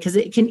carried away, because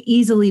it can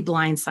easily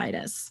blindside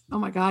us. Oh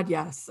my God,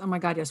 yes. Oh my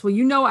God, yes. Well,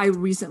 I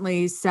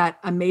recently set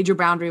a major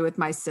boundary with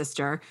my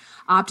sister,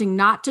 opting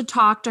not to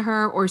talk to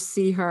her or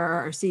see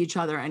each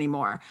other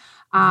anymore.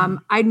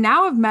 I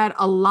now have met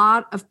a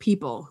lot of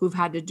people who've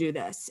had to do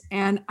this.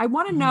 And I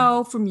want to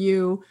know from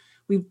you,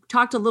 we've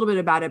talked a little bit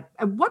about it.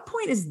 At what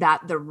point is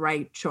that the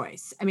right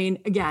choice? I mean,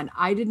 again,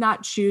 I did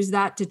not choose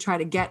that to try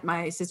to get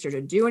my sister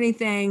to do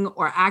anything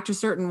or act a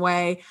certain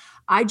way.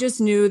 I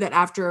just knew that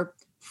after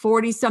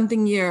 40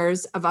 something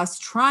years of us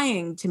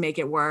trying to make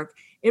it work,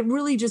 it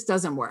really just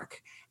doesn't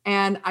work.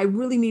 And I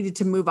really needed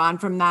to move on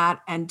from that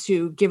and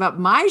to give up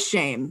my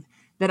shame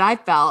that I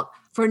felt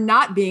for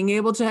not being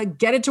able to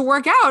get it to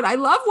work out. I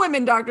love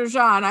women, Dr.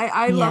 Sean.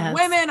 I love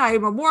women.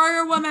 I'm a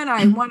warrior woman.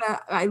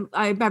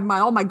 I have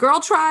all my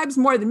girl tribes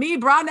more than me,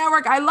 Broad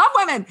Network. I love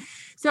women.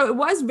 So it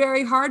was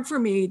very hard for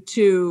me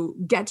to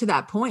get to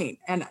that point,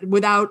 and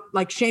without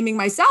like shaming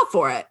myself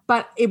for it,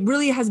 but it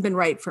really has been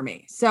right for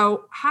me.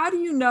 So how do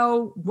you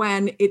know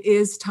when it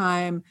is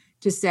time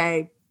to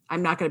say,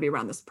 I'm not going to be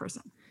around this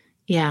person?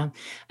 Yeah,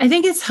 I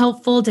think it's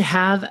helpful to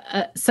have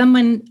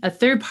a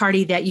third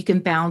party that you can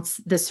bounce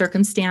the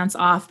circumstance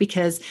off,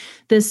 because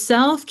the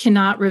self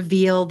cannot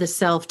reveal the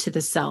self to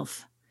the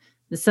self.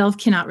 The self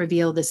cannot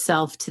reveal the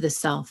self to the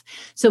self.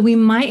 So we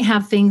might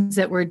have things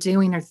that we're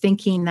doing or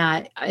thinking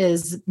that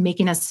is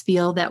making us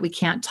feel that we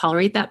can't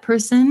tolerate that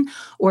person,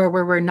 or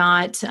where we're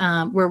not,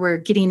 where we're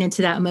getting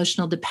into that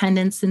emotional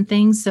dependence and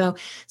things. So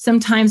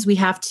sometimes we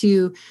have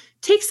to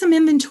take some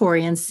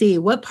inventory and see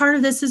what part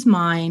of this is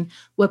mine,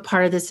 what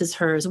part of this is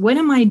hers. What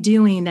am I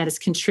doing that is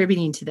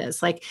contributing to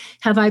this? Like,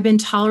 have I been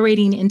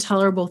tolerating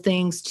intolerable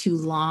things too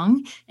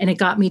long? And it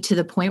got me to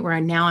the point where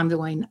now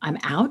I'm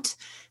out.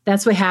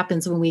 That's what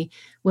happens when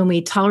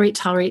we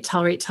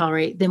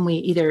tolerate, then we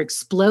either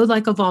explode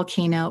like a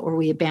volcano or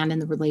we abandon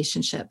the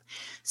relationship.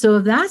 So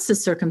if that's the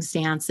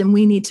circumstance, then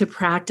we need to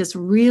practice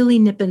really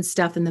nipping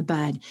stuff in the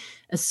bud,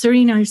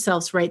 asserting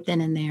ourselves right then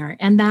and there.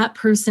 And that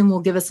person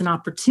will give us an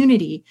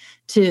opportunity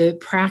to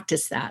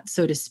practice that,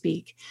 so to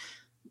speak.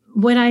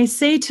 What I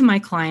say to my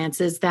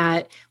clients is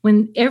that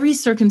when every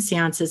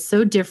circumstance is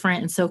so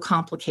different and so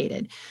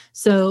complicated.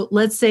 So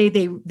let's say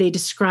they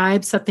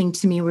describe something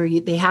to me where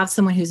they have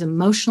someone who's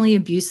emotionally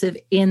abusive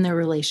in their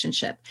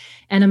relationship.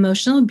 And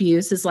emotional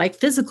abuse is like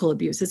physical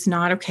abuse. It's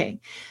not okay.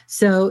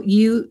 So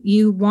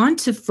you want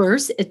to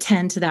first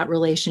attend to that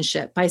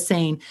relationship by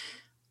saying,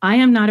 I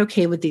am not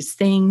okay with these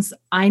things.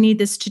 I need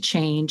this to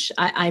change.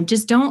 I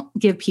just don't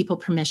give people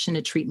permission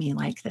to treat me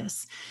like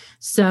this.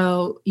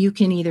 So you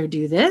can either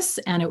do this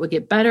and it will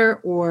get better,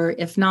 or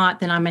if not,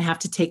 then I'm going to have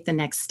to take the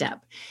next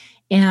step.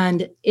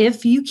 And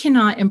if you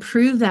cannot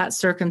improve that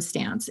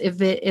circumstance, if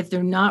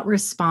they're not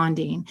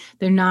responding,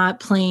 they're not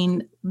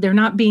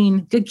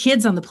being good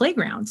kids on the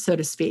playground, so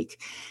to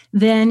speak,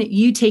 then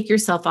you take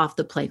yourself off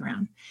the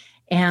playground.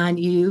 And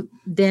you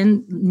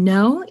then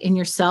know in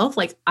yourself,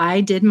 like,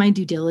 I did my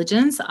due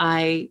diligence.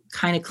 I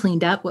kind of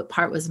cleaned up what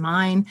part was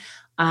mine.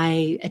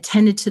 I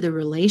attended to the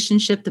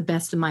relationship the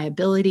best of my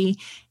ability,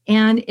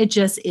 and it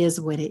just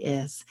is what it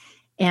is.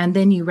 And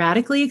then you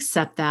radically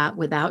accept that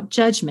without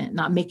judgment,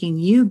 not making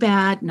you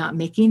bad, not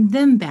making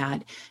them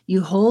bad.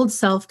 You hold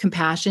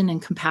self-compassion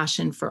and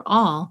compassion for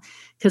all.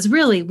 Because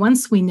really,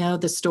 once we know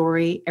the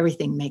story,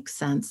 everything makes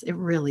sense. It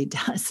really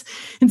does.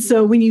 And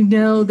so when you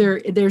know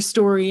their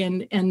story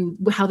and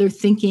how they're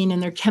thinking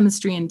and their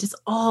chemistry and just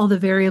all the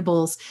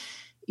variables,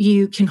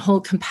 you can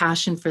hold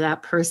compassion for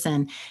that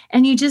person.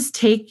 And you just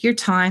take your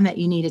time that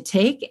you need to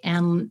take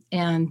and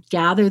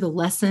gather the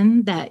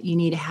lesson that you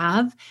need to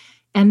have,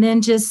 and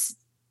then just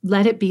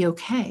let it be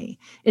okay.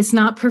 It's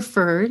not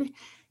preferred.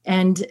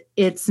 And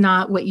it's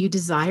not what you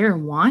desire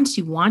and want.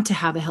 You want to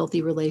have a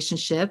healthy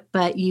relationship,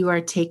 but you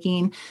are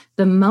taking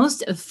the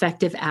most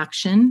effective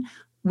action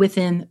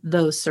within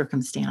those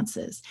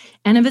circumstances.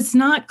 And if it's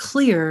not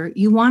clear,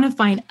 you want to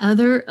find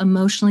other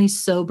emotionally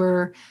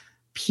sober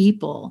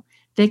people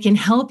that can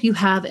help you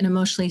have an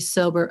emotionally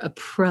sober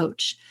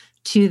approach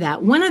to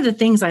that. One of the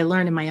things I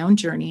learned in my own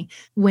journey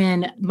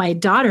when my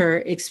daughter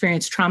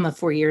experienced trauma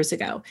 4 years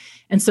ago.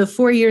 And so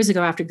 4 years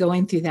ago, after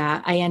going through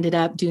that, I ended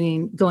up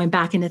going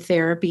back into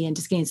therapy and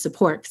just getting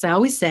support. Because I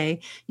always say,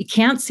 you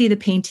can't see the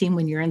painting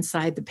when you're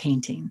inside the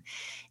painting.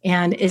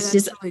 And it's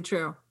just really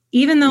true.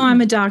 Even though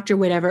I'm a doctor,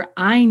 whatever,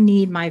 I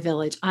need my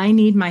village. I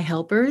need my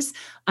helpers.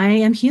 I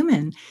am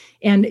human.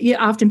 And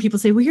often people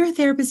say, well, you're a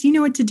therapist. You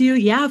know what to do.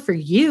 Yeah, for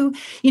you.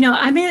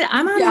 I'm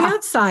on the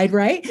outside,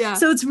 right? Yeah.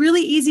 So it's really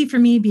easy for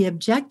me to be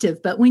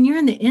objective. But when you're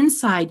in the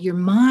inside, your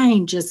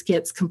mind just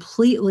gets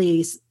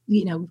completely,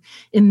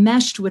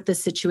 enmeshed with the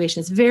situation.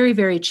 It's very,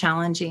 very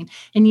challenging.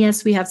 And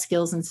yes, we have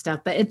skills and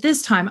stuff. But at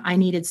this time, I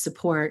needed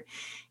support.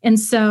 And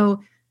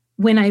so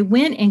when I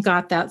went and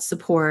got that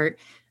support,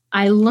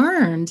 I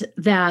learned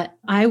that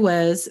I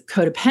was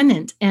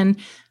codependent, and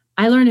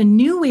I learned a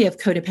new way of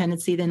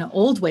codependency than an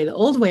old way. The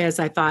old way is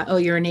I thought, oh,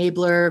 you're an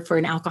enabler for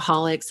an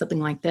alcoholic, something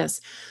like this.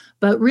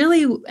 But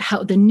really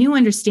how the new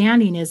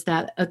understanding is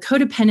that a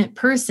codependent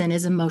person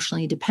is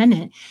emotionally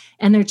dependent,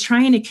 and they're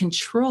trying to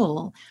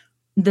control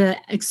the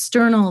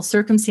external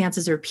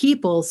circumstances or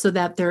people so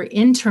that their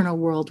internal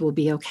world will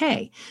be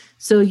okay.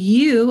 So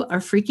you are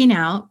freaking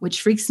out, which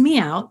freaks me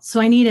out.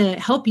 So I need to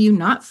help you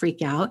not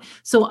freak out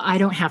so I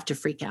don't have to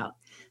freak out.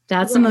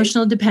 That's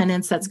emotional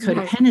dependence. That's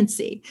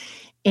codependency.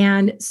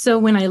 And so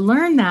when I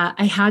learned that,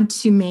 I had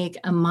to make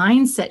a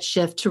mindset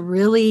shift to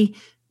really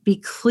be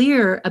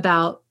clear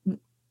about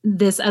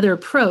this other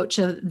approach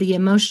of the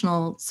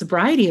emotional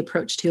sobriety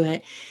approach to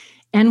it.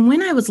 And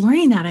when I was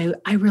learning that,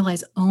 I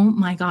realized, oh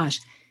my gosh,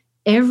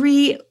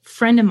 every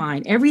friend of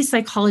mine, every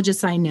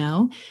psychologist I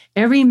know,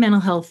 every mental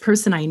health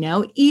person I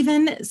know,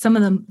 even some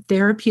of the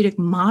therapeutic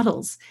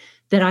models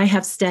that I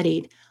have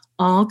studied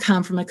all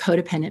come from a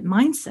codependent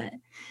mindset.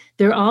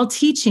 They're all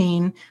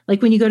teaching,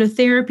 like when you go to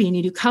therapy and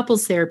you do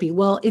couples therapy,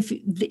 well,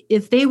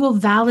 if they will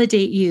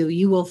validate you,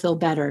 you will feel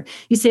better.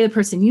 You say to the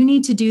person, you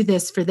need to do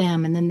this for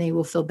them, and then they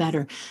will feel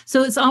better.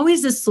 So it's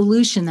always a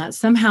solution that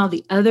somehow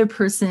the other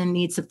person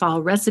needs to follow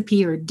a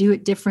recipe or do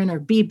it different or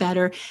be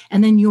better,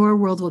 and then your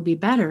world will be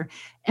better.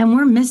 And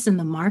we're missing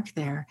the mark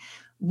there.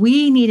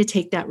 We need to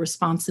take that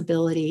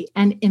responsibility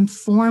and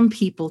inform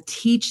people,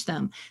 teach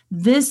them.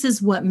 This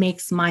is what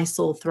makes my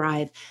soul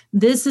thrive.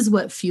 This is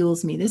what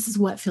fuels me. This is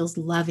what feels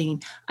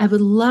loving. I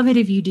would love it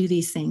if you do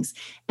these things.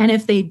 And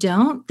if they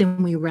don't,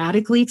 then we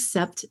radically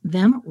accept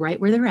them right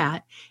where they're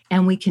at.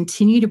 And we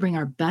continue to bring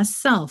our best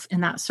self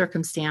in that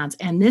circumstance.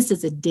 And this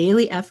is a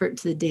daily effort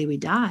to the day we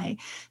die,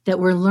 that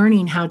we're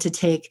learning how to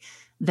take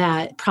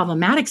that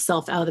problematic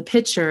self out of the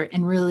picture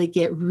and really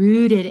get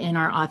rooted in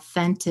our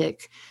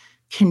authentic,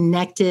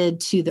 connected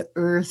to the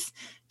earth,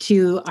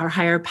 to our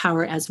higher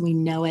power as we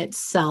know it,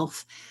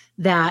 self,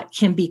 that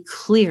can be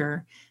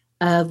clear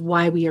of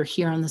why we are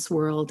here on this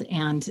world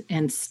and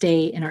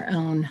stay in our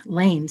own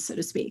lane, so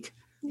to speak.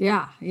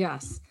 Yeah.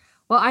 Yes.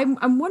 Well,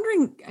 I'm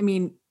wondering, I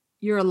mean,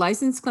 you're a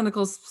licensed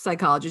clinical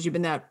psychologist.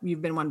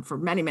 You've been one for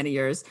many, many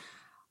years.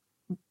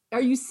 Are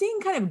you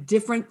seeing kind of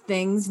different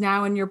things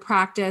now in your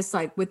practice,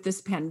 like with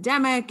this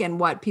pandemic and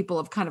what people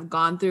have kind of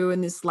gone through in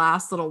this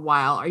last little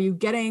while? Are you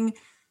getting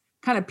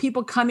kind of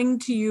people coming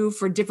to you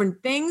for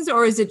different things,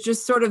 or is it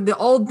just sort of the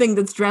old thing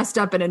that's dressed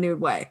up in a new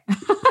way?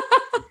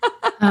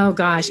 Oh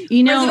gosh, or is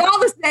it all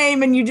the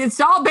same and it's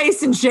all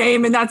based in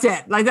shame and that's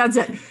it? Like, that's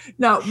it.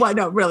 No,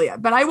 really.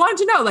 But I want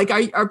to know, like,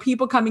 are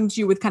people coming to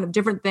you with kind of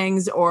different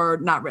things or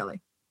not really?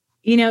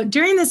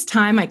 During this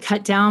time, I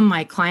cut down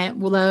my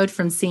client load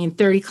from seeing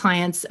 30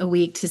 clients a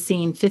week to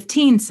seeing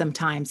 15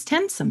 sometimes,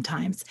 10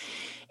 sometimes.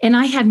 And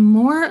I had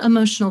more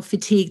emotional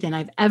fatigue than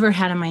I've ever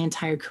had in my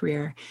entire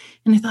career.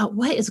 And I thought,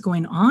 what is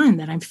going on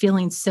that I'm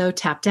feeling so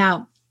tapped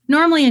out?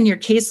 Normally in your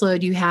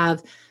caseload, you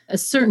have a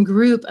certain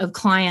group of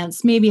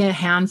clients, maybe a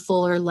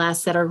handful or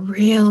less, that are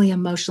really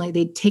emotionally,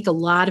 they take a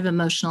lot of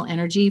emotional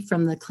energy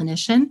from the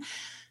clinician.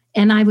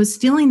 And I was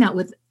feeling that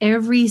with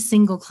every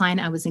single client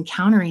I was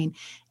encountering.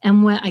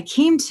 And what I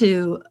came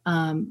to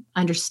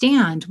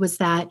understand was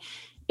that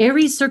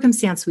every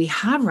circumstance we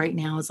have right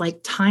now is like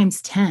times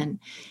 10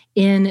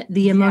 in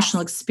the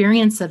emotional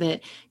experience of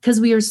it, because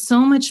we are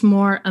so much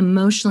more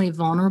emotionally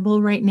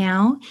vulnerable right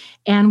now,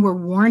 and we're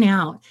worn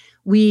out.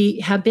 We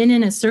have been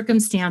in a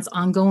circumstance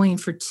ongoing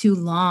for too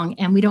long,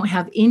 and we don't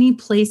have any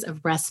place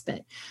of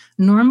respite.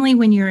 Normally,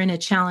 when you're in a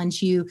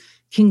challenge, you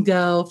can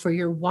go for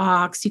your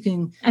walks.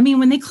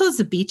 When they closed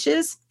the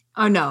beaches.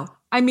 Oh, no.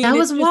 That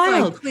was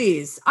wild. Like,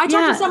 please. I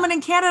talked to someone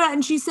in Canada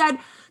and she said,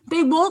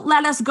 they won't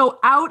let us go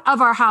out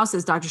of our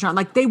houses, Dr. Shawn.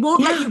 Like, they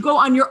won't let you go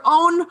on your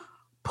own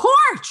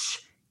porch.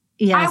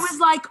 Yes. I was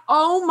like,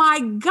 oh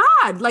my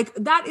God, like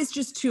that is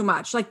just too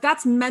much. Like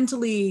that's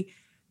mentally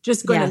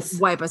just going to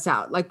wipe us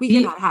out. Like we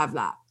cannot have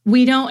that.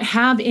 We don't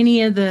have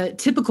any of the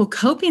typical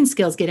coping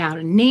skills. Get out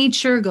in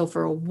nature, go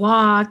for a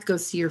walk, go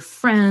see your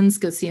friends,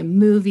 go see a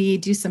movie,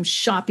 do some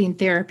shopping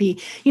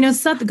therapy, go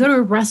to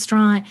a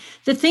restaurant.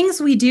 The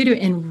things we do to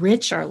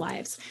enrich our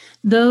lives,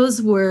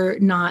 those were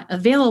not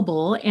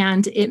available,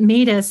 and it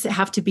made us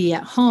have to be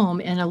at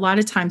home. And a lot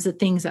of times the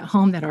things at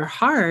home that are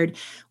hard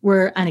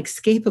were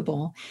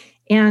unescapable.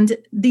 And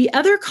the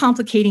other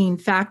complicating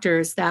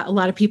factors that a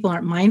lot of people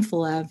aren't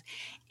mindful of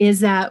is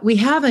that we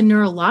have a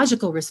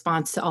neurological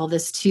response to all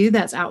this too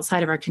that's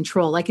outside of our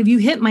control. Like if you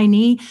hit my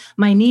knee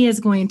my leg is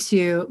going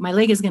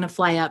to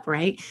fly up,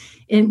 right?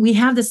 And we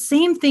have the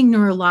same thing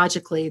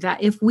neurologically,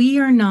 that if we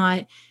are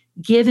not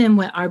given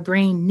what our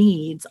brain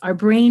needs, our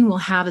brain will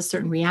have a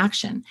certain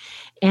reaction.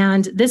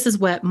 And this is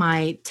what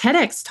my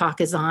TEDx talk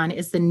is on,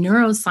 is the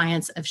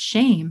neuroscience of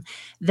shame.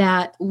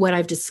 That what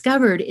I've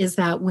discovered is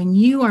that when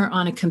you are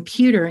on a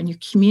computer and you're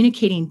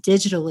communicating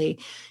digitally,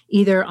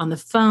 either on the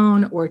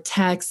phone or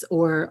text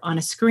or on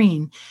a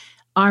screen,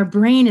 our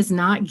brain is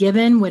not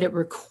given what it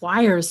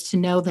requires to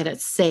know that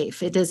it's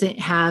safe. It doesn't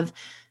have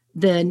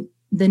the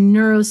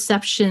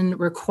neuroception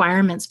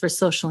requirements for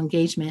social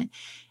engagement.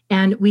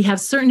 And we have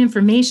certain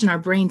information our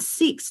brain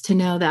seeks to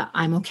know that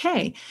I'm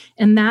okay.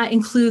 And that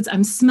includes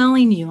I'm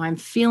smelling you, I'm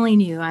feeling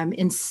you, I'm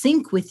in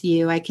sync with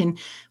you.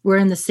 We're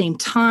in the same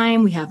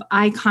time, we have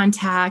eye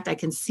contact, I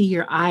can see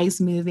your eyes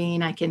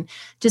moving, I can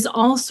just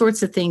all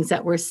sorts of things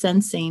that we're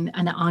sensing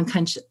on an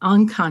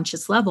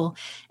unconscious level.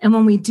 And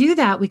when we do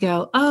that, we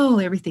go, oh,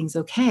 everything's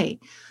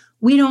okay.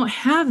 We don't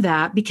have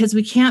that because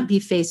we can't be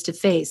face to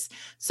face.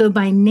 So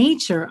by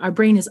nature, our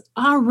brain is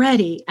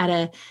already at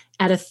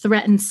a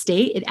threatened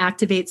state. It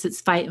activates its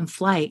fight and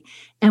flight,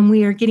 and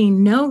we are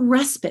getting no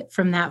respite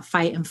from that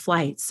fight and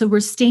flight. So we're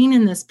staying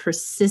in this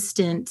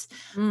persistent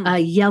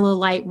yellow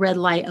light, red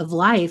light of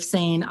life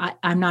saying,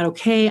 I'm not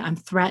okay, I'm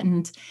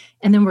threatened.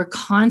 And then we're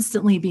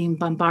constantly being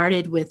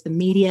bombarded with the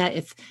media.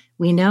 If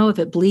we know if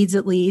it bleeds,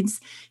 it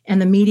leads.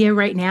 And the media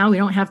right now, we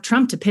don't have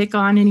Trump to pick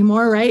on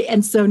anymore, right?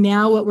 And so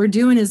now what we're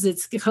doing is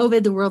it's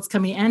COVID, the world's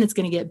coming in, it's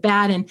going to get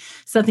bad, and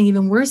something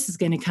even worse is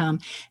going to come.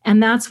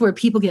 And that's where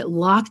people get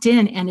locked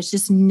in, and it's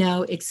just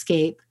no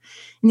escape.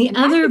 And the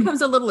other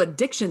becomes a little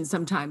addiction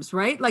sometimes,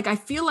 right? Like I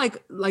feel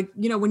like,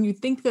 when you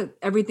think that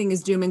everything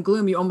is doom and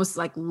gloom, you almost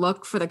like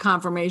look for the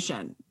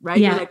confirmation, right?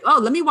 Yeah. You're like, oh,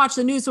 let me watch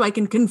the news so I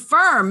can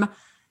confirm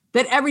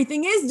that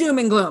everything is doom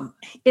and gloom.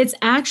 It's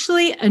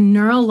actually a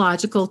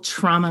neurological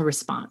trauma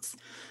response.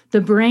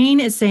 The brain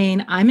is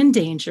saying, I'm in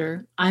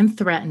danger, I'm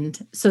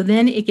threatened. So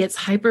then it gets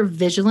hyper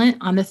vigilant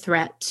on the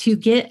threat to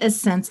get a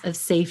sense of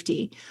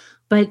safety.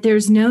 But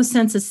there's no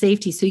sense of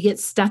safety. So you get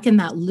stuck in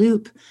that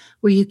loop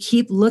where you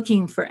keep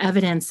looking for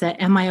evidence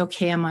that, am I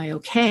okay? Am I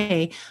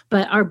okay?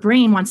 But our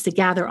brain wants to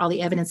gather all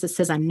the evidence that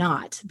says I'm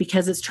not,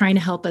 because it's trying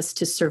to help us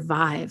to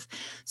survive.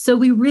 So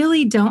we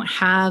really don't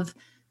have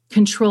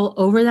control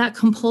over that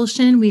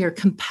compulsion. We are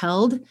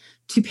compelled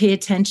to pay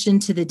attention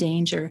to the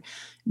danger.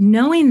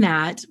 Knowing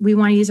that, we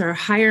want to use our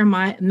higher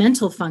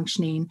mental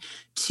functioning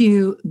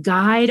to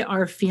guide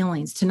our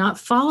feelings, to not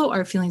follow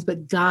our feelings,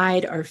 but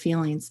guide our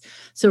feelings.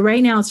 So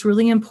right now, it's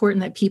really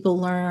important that people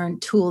learn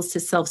tools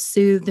to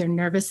self-soothe their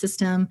nervous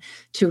system,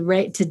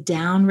 to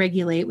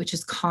down-regulate, which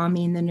is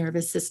calming the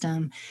nervous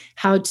system,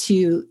 how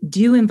to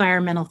do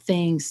environmental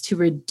things to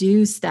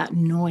reduce that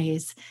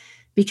noise.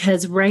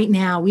 Because right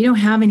now, we don't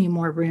have any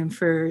more room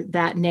for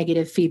that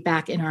negative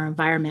feedback in our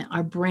environment.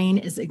 Our brain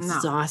is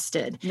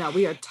exhausted. No,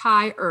 we are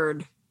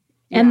tired.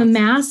 And yes. The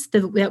mask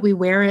that we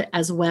wear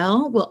as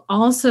well will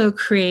also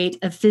create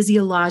a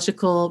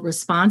physiological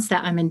response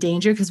that I'm in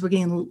danger, because we're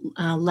getting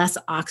less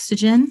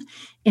oxygen.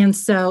 And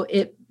so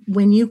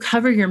when you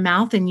cover your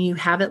mouth and you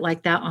have it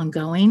like that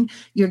ongoing,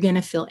 you're going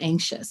to feel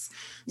anxious.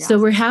 Yes. So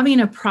we're having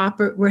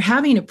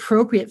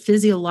appropriate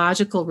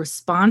physiological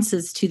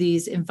responses to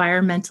these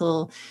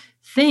environmental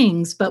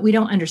things, but we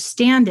don't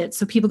understand it.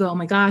 So people go, oh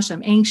my gosh,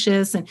 I'm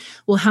anxious. And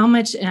well, how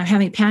much, and I'm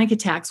having panic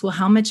attacks. Well,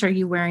 how much are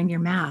you wearing your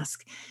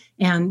mask?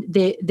 And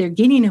they're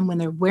getting them when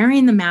they're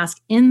wearing the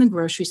mask in the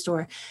grocery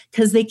store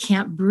because they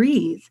can't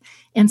breathe.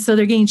 And so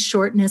they're getting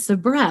shortness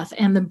of breath.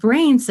 And the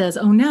brain says,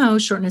 oh no,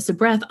 shortness of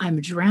breath,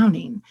 I'm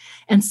drowning.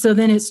 And so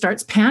then it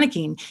starts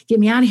panicking, get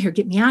me out of here,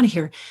 get me out of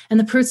here. And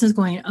the person is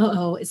going,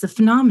 oh, it's a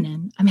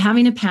phenomenon. I'm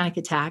having a panic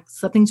attack.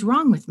 Something's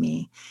wrong with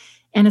me.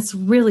 And it's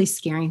really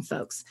scaring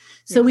folks.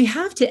 So we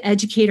have to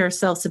educate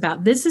ourselves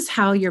about this is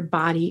how your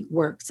body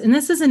works. And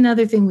this is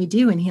another thing we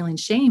do in Healing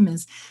Shame,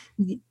 is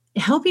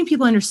helping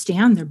people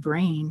understand their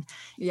brain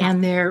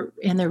and their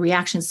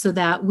reactions so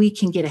that we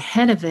can get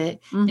ahead of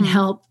it and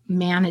help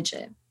manage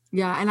it.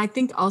 Yeah. And I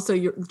think also,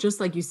 you're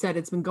just like you said,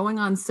 it's been going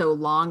on so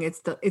long.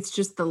 It's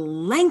just the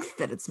length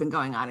that it's been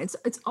going on.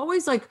 It's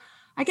always like,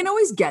 I can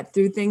always get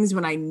through things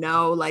when I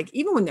know, like,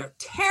 even when they're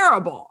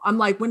terrible, I'm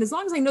like, as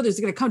long as I know there's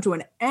going to come to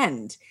an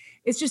end.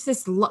 It's just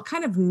this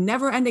kind of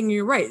never ending.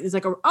 You're right. It's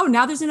like,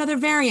 now there's another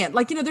variant.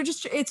 Like,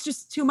 it's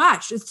just too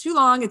much. It's too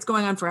long. It's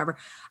going on forever.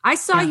 I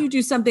saw you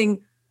do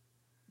something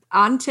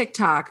on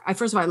TikTok.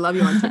 First of all, I love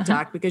you on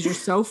TikTok because you're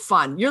so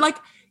fun. You're like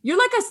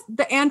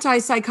the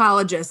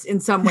anti-psychologist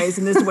in some ways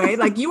in this way.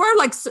 Like, you are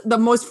like the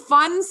most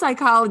fun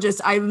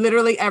psychologist I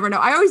literally ever know.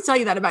 I always tell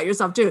you that about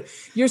yourself too.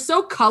 You're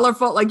so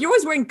colorful. Like, you're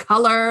always wearing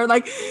color.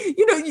 Like,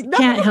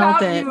 nothing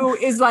about you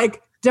is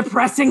like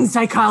depressing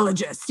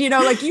psychologist,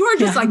 like you are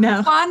just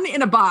fun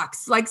in a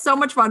box, like so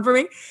much fun for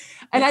me.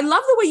 And I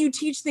love the way you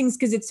teach things,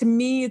 because to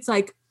me, it's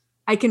like,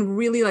 I can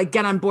really like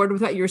get on board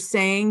with what you're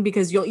saying,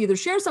 because you'll either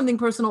share something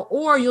personal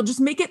or you'll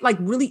just make it like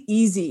really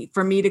easy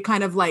for me to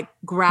kind of like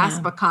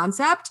grasp a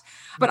concept.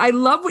 But I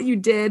love what you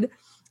did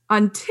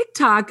on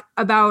TikTok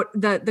about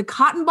the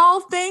cotton ball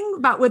thing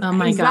about with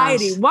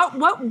anxiety.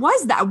 What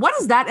was that? What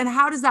is that? And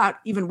how does that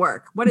even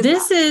work? What is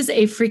this? That? Is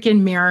a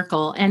freaking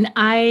miracle. And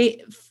I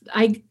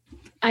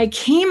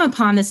came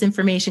upon this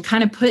information,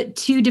 kind of put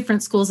two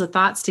different schools of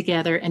thoughts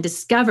together and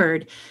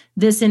discovered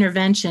this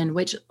intervention,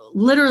 which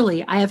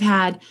literally I have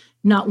had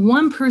not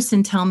one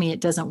person tell me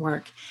it doesn't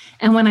work.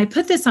 And when I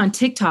put this on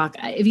TikTok,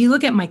 if you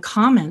look at my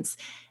comments,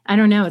 I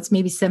don't know, it's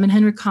maybe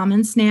 700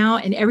 comments now.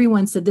 And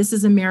everyone said, this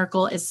is a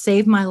miracle. It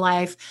saved my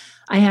life.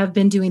 I have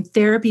been doing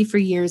therapy for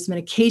years,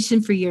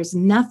 medication for years.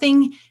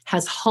 Nothing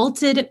has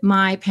halted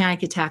my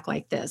panic attack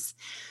like this.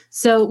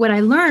 So what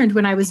I learned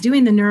when I was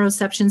doing the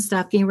neuroception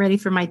stuff, getting ready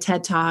for my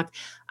TED Talk,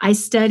 I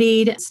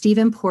studied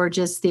Stephen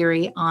Porges'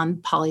 theory on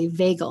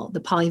polyvagal, the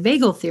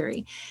polyvagal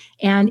theory.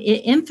 And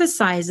it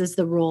emphasizes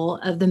the role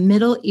of the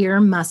middle ear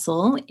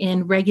muscle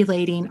in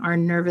regulating our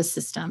nervous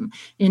system,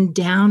 in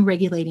down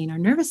regulating our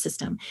nervous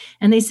system.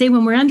 And they say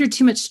when we're under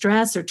too much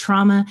stress or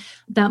trauma,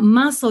 that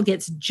muscle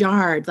gets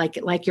jarred,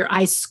 like your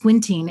eyes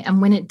squinting.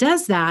 And when it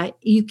does that,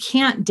 you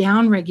can't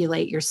down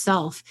regulate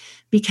yourself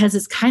because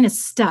it's kind of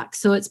stuck.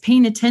 So it's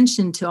paying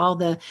attention to all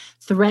the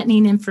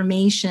threatening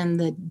information,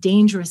 the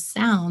dangerous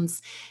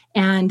sounds,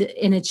 and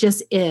it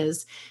just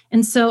is.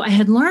 And so I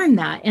had learned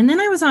that. And then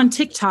I was on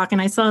TikTok and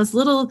I saw this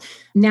little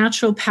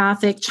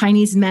naturopathic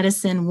Chinese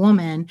medicine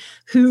woman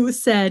who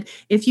said,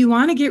 if you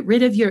want to get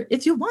rid of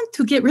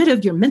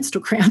your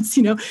menstrual cramps,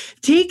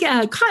 take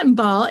a cotton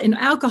ball and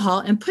alcohol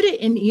and put it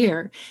in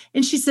ear.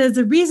 And she says,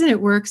 the reason it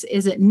works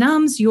is it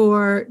numbs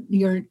your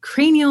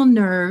cranial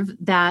nerve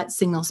that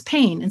signals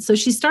pain. And so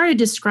she started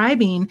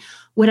describing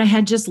what I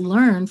had just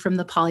learned from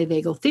the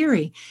polyvagal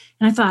theory.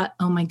 And I thought,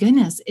 oh my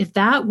goodness, if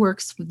that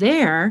works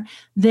there,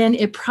 then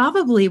it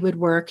probably would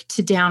work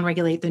to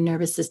downregulate the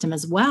nervous system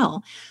as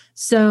well.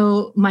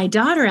 So my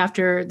daughter,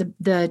 after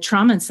the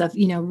trauma and stuff,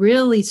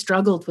 really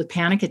struggled with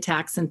panic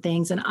attacks and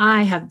things. And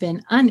I have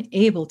been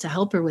unable to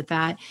help her with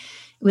that,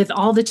 with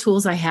all the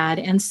tools I had.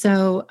 And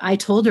so I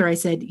told her, I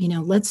said,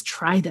 let's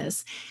try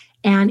this.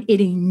 And it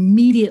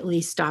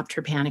immediately stopped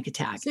her panic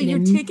attack. So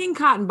you're taking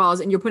cotton balls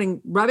and you're putting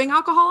rubbing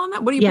alcohol on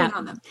them? What are you putting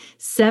on them?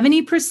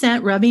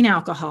 70% rubbing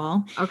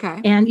alcohol. Okay.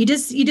 And you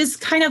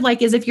just kind of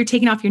like as if you're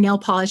taking off your nail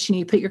polish and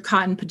you put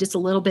just a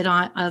little bit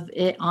of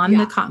it on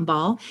the cotton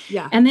ball.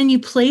 Yeah. And then you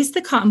place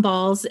the cotton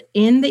balls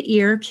in the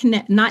ear,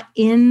 not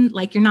in,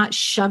 like you're not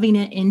shoving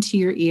it into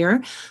your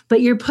ear,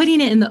 but you're putting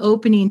it in the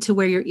opening to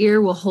where your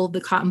ear will hold the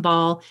cotton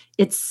ball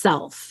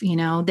itself,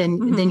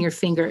 than your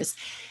fingers.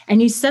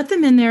 And you set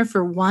them in there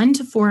for 1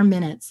 to 4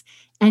 minutes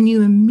and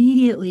you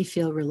immediately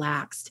feel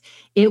relaxed.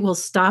 It will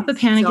stop a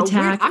panic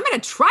attack. Weird. I'm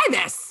going to try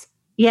this.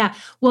 Yeah.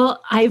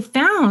 Well, I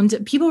found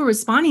people were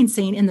responding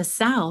saying in the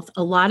South,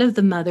 a lot of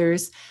the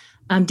mothers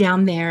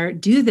down there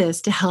do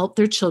this to help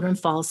their children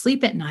fall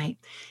asleep at night.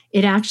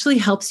 It actually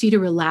helps you to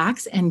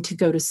relax and to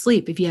go to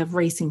sleep. If you have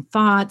racing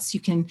thoughts, you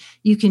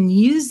can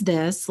use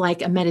this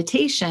like a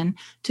meditation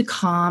to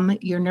calm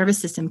your nervous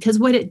system. Because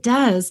what it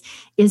does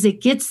is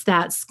it gets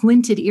that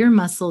squinted ear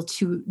muscle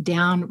to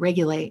down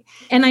regulate.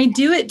 And I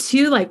do it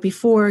too, like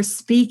before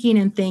speaking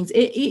and things.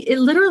 It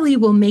literally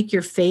will make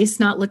your face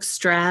not look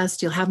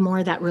stressed. You'll have more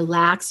of that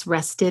relaxed,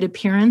 rested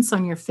appearance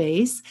on your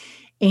face.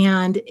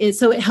 And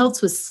so it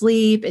helps with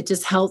sleep. It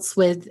just helps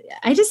with,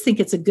 I just think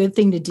it's a good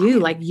thing to do,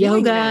 like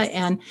yoga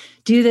and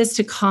do this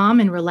to calm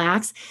and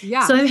relax.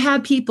 Yeah. So I've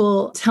had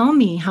people tell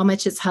me how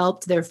much it's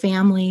helped their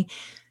family.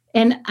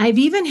 And I've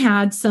even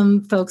had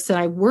some folks that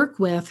I work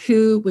with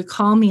who would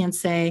call me and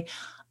say,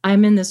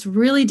 I'm in this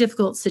really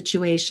difficult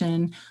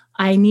situation.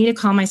 I need to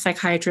call my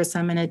psychiatrist.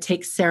 I'm going to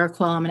take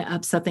Seroquel. I'm going to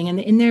up something.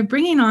 And they're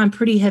bringing on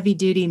pretty heavy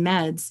duty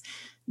meds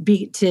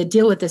to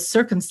deal with this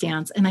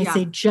circumstance. And I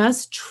say,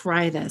 just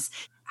try this.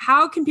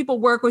 How can people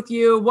work with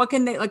you? What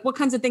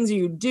kinds of things are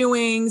you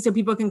doing so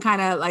people can kind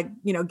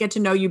of get to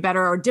know you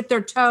better or dip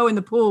their toe in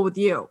the pool with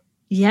you?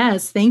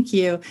 Yes. Thank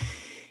you.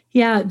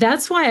 Yeah.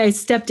 That's why I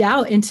stepped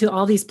out into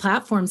all these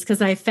platforms,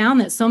 because I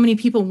found that so many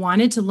people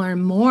wanted to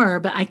learn more,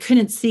 but I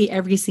couldn't see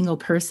every single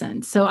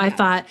person. So I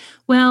thought,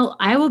 well,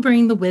 I will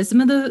bring the wisdom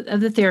of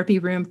the therapy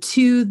room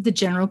to the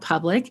general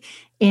public.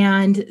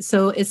 And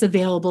so it's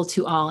available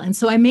to all. And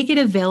so I make it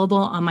available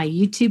on my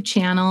YouTube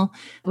channel,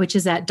 which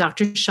is at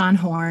Dr. Sean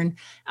Horn,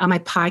 on my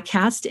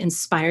podcast,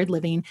 Inspired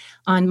Living,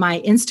 on my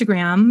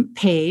Instagram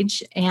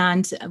page,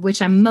 and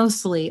which I'm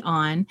mostly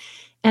on.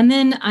 And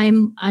then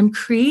I'm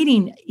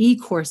creating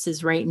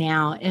e-courses right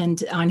now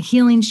and on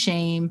healing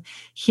shame,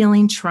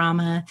 healing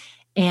trauma,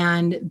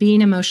 and being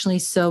emotionally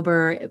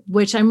sober,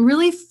 which I'm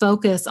really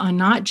focused on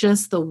not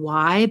just the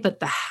why, but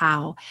the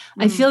how.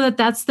 I feel that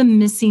that's the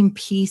missing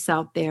piece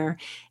out there,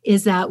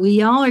 is that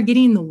we all are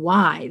getting the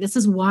why. This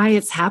is why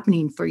it's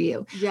happening for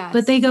you. Yes.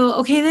 But they go,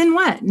 okay, then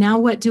what? Now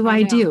what do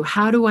I do?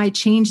 How do I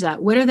change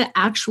that? What are the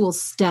actual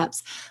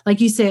steps? Like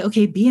you say,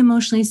 okay, be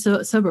emotionally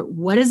sober.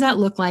 What does that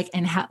look like?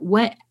 And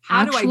what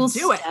how actual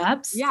do I do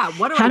steps? It? Yeah.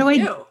 What do I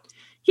do?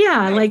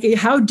 Yeah. Like,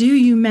 how do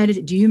you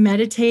meditate? Do you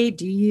meditate?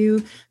 Do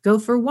you go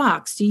for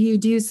walks? Do you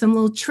do some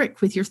little trick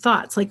with your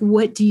thoughts? Like,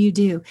 what do you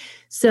do?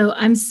 So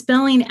I'm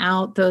spelling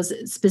out those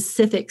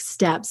specific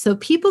steps. So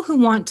people who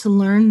want to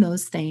learn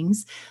those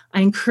things,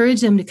 I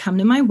encourage them to come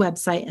to my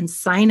website and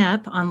sign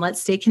up on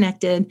Let's Stay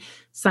Connected,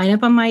 sign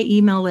up on my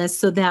email list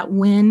so that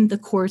when the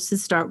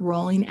courses start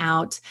rolling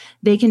out,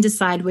 they can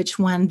decide which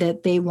one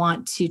that they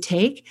want to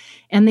take.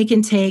 And they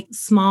can take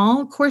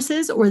small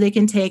courses or they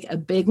can take a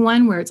big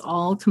one where it's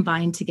all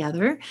combined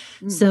together.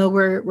 So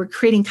we're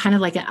creating kind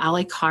of like an a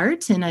la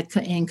carte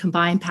and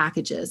combined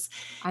packages.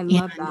 I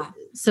love that.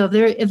 So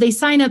if they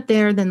sign up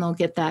there, then they'll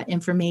get that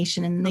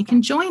information and they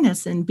can join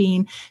us in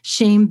being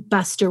shame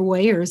buster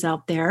warriors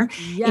out there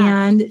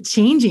and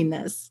changing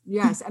this.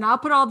 Yes. And I'll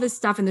put all this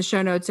stuff in the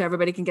show notes so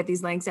everybody can get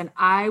these links. And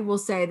I will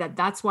say that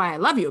that's why I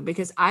love you,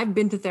 because I've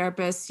been to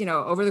therapists,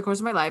 over the course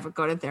of my life, I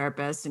go to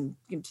therapists and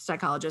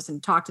psychologists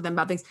and talk to them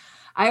about things.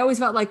 I always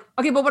felt like,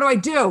 okay, but what do I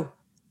do?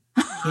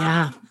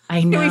 Yeah,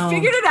 I know. We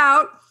figured it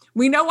out.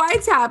 We know why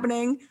it's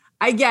happening.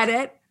 I get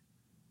it.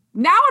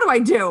 Now what do I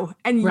do?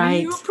 And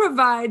you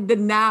provide the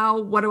now,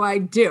 what do I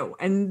do?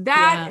 And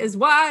that is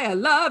why I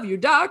love you,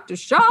 Dr.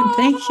 Shawn.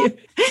 Thank you.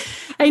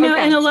 I know.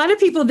 Okay. And a lot of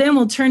people then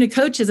will turn to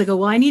coaches and go,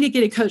 well, I need to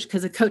get a coach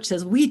because a coach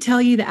says, we tell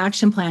you the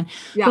action plan.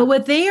 Yeah. But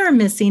what they are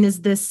missing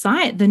is the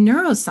science, the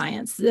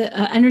neuroscience,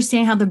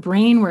 understanding how the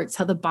brain works,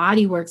 how the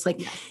body works.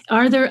 Like,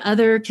 are there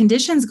other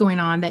conditions going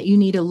on that you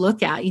need to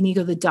look at? You need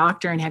to go to the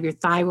doctor and have your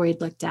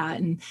thyroid looked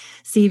at and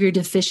see if you're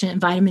deficient in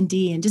vitamin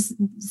D and just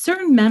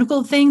certain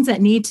medical things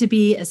that need to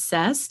be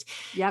assessed.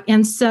 Yep.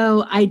 And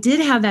so I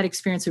did have that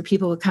experience where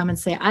people would come and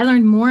say, I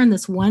learned more in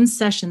this one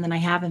session than I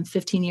have in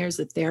 15 years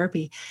of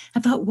therapy. I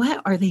thought, what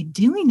are they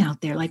doing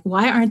out there? Like,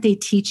 why aren't they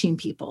teaching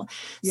people?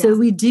 Yeah. So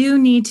we do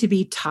need to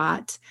be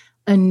taught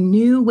a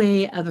new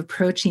way of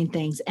approaching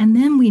things. And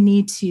then we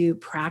need to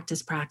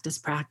practice.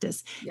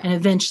 Yeah. And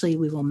eventually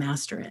we will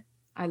master it.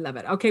 I love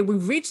it. Okay.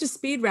 We've reached the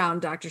speed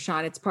round, Dr.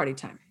 Shawn. It's party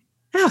time.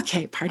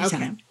 Okay. Party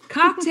time.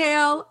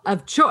 Cocktail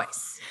of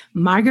choice.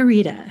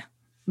 Margarita.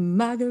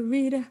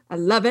 I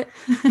love it.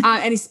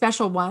 Any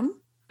special one?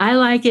 I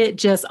like it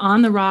just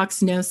on the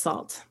rocks, no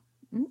salt.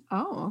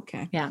 Oh,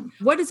 okay. Yeah.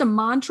 What is a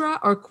mantra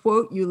or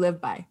quote you live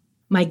by?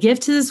 My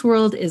gift to this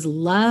world is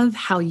love.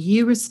 How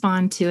you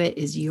respond to it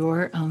is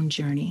your own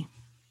journey.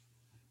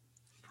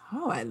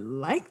 Oh, I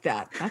like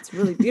that. That's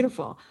really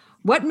beautiful.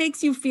 What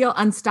makes you feel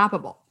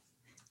unstoppable?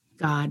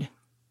 God,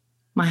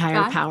 my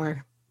higher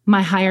power.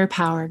 My higher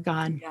power,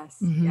 God. Yes,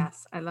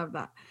 yes. I love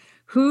that.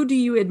 Who do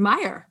you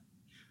admire?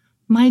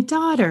 My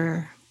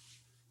daughter.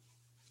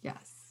 Yes.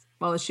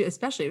 Well,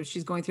 especially if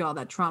she's going through all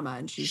that trauma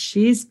and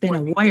she's been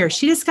a warrior.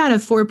 She just got a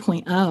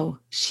 4.0.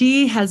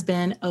 She has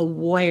been a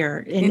warrior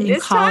in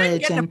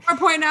college. And a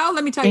 4.0,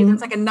 let me tell you,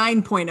 that's like a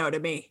 9.0 to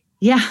me.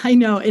 Yeah, I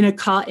know.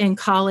 In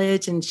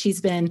college, and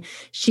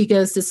she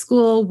goes to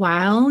school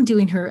while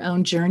doing her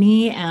own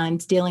journey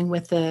and dealing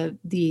with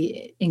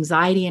the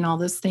anxiety and all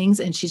those things.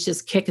 And she's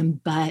just kicking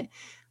butt.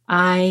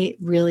 I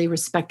really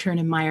respect her and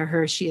admire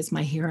her. She is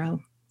my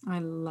hero. I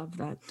love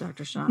that,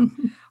 Dr.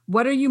 Shawn.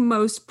 What are you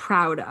most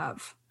proud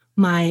of?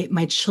 My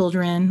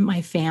children,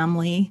 my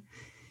family.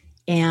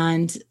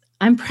 And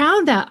I'm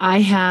proud that I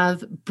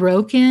have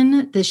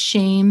broken the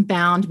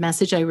shame-bound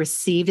message I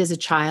received as a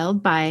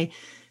child by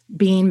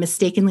being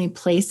mistakenly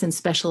placed in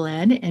special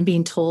ed and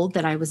being told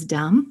that I was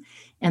dumb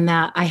and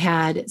that I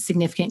had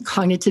significant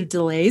cognitive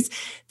delays,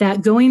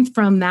 that going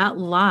from that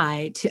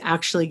lie to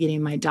actually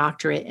getting my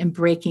doctorate and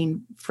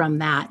breaking from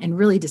that and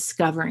really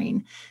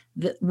discovering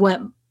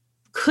what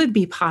could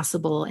be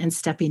possible and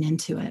stepping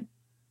into it.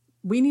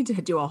 We need to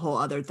do a whole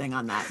other thing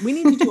on that. We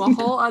need to do a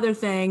whole other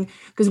thing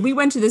because we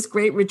went to this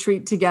great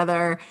retreat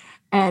together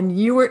and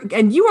you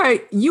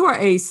are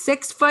a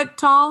 6 foot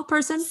tall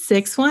person.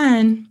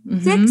 6'1".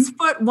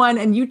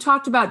 6'1", and you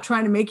talked about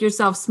trying to make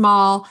yourself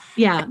small.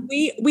 Yeah. And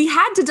we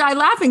had to die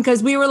laughing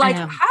because we were like,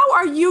 how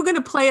are you going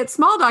to play it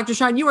small, Dr.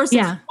 Shawn? You are 6'1".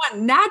 Yeah.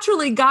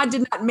 Naturally, God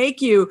did not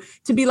make you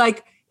to be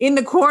like in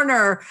the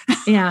corner.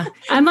 Yeah.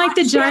 I'm like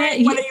the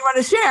giant. What do you want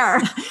to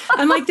share?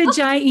 I'm like the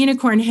giant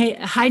unicorn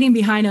hiding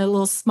behind a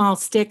little small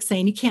stick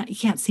saying, you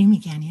can't see me,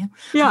 can you?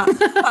 Yeah.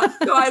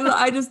 So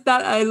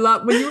I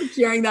love when you were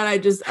sharing that.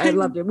 I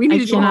loved it. We need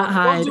to do we'll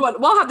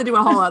have to do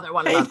a whole other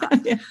one about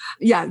that.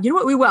 Yeah. You know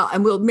what? We will.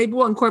 And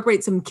we'll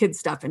incorporate some kid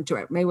stuff into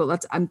it.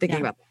 I'm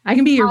thinking about that. I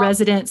can be your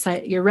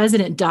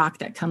resident doc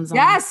that comes on.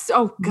 Yes.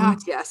 Oh God.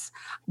 Yes.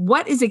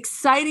 What is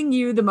exciting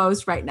you the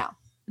most right now?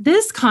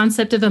 This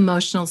concept of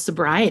emotional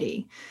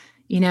sobriety.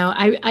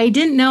 I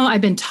didn't know.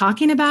 I've been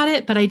talking about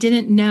it, but I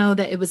didn't know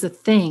that it was a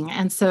thing.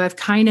 And so I've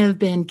kind of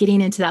been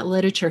getting into that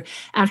literature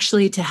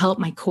actually to help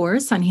my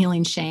course on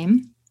healing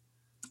shame.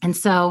 And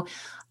so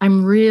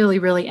I'm really,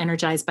 really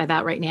energized by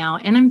that right now.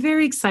 And I'm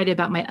very excited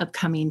about my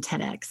upcoming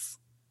TEDx.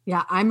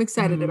 Yeah, I'm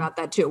excited about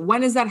that too.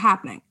 When is that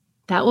happening?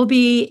 That will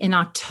be in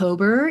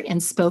October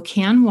in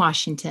Spokane,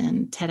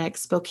 Washington, TEDx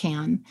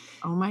Spokane.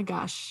 Oh my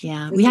gosh.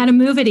 Yeah. We had to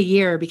move it a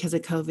year because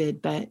of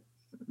COVID, but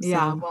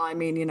yeah. Well, I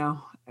mean,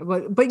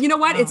 But you know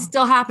what? It's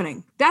still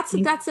happening. That's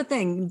the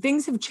thing.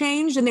 Things have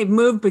changed and they've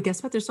moved, but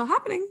guess what? They're still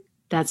happening.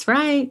 That's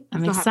right.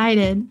 I'm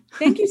excited.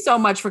 Thank you so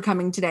much for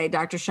coming today,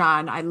 Dr.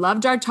 Sean. I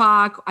loved our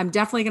talk. I'm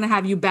definitely going to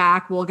have you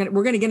back. We're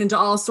going to get into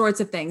all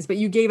sorts of things, but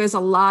you gave us a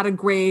lot of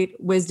great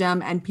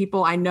wisdom and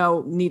people I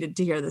know needed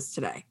to hear this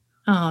today.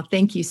 Oh,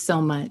 thank you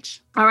so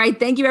much. All right.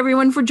 Thank you,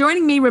 everyone, for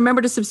joining me.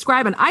 Remember to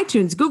subscribe on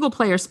iTunes, Google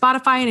Play, or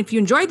Spotify. And if you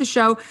enjoyed the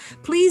show,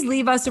 please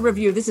leave us a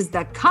review. This is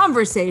the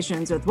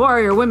Conversations with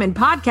Warrior Women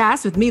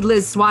podcast with me,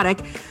 Liz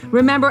Swadek.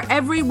 Remember,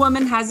 every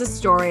woman has a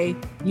story.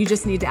 You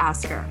just need to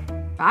ask her.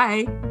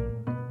 Bye.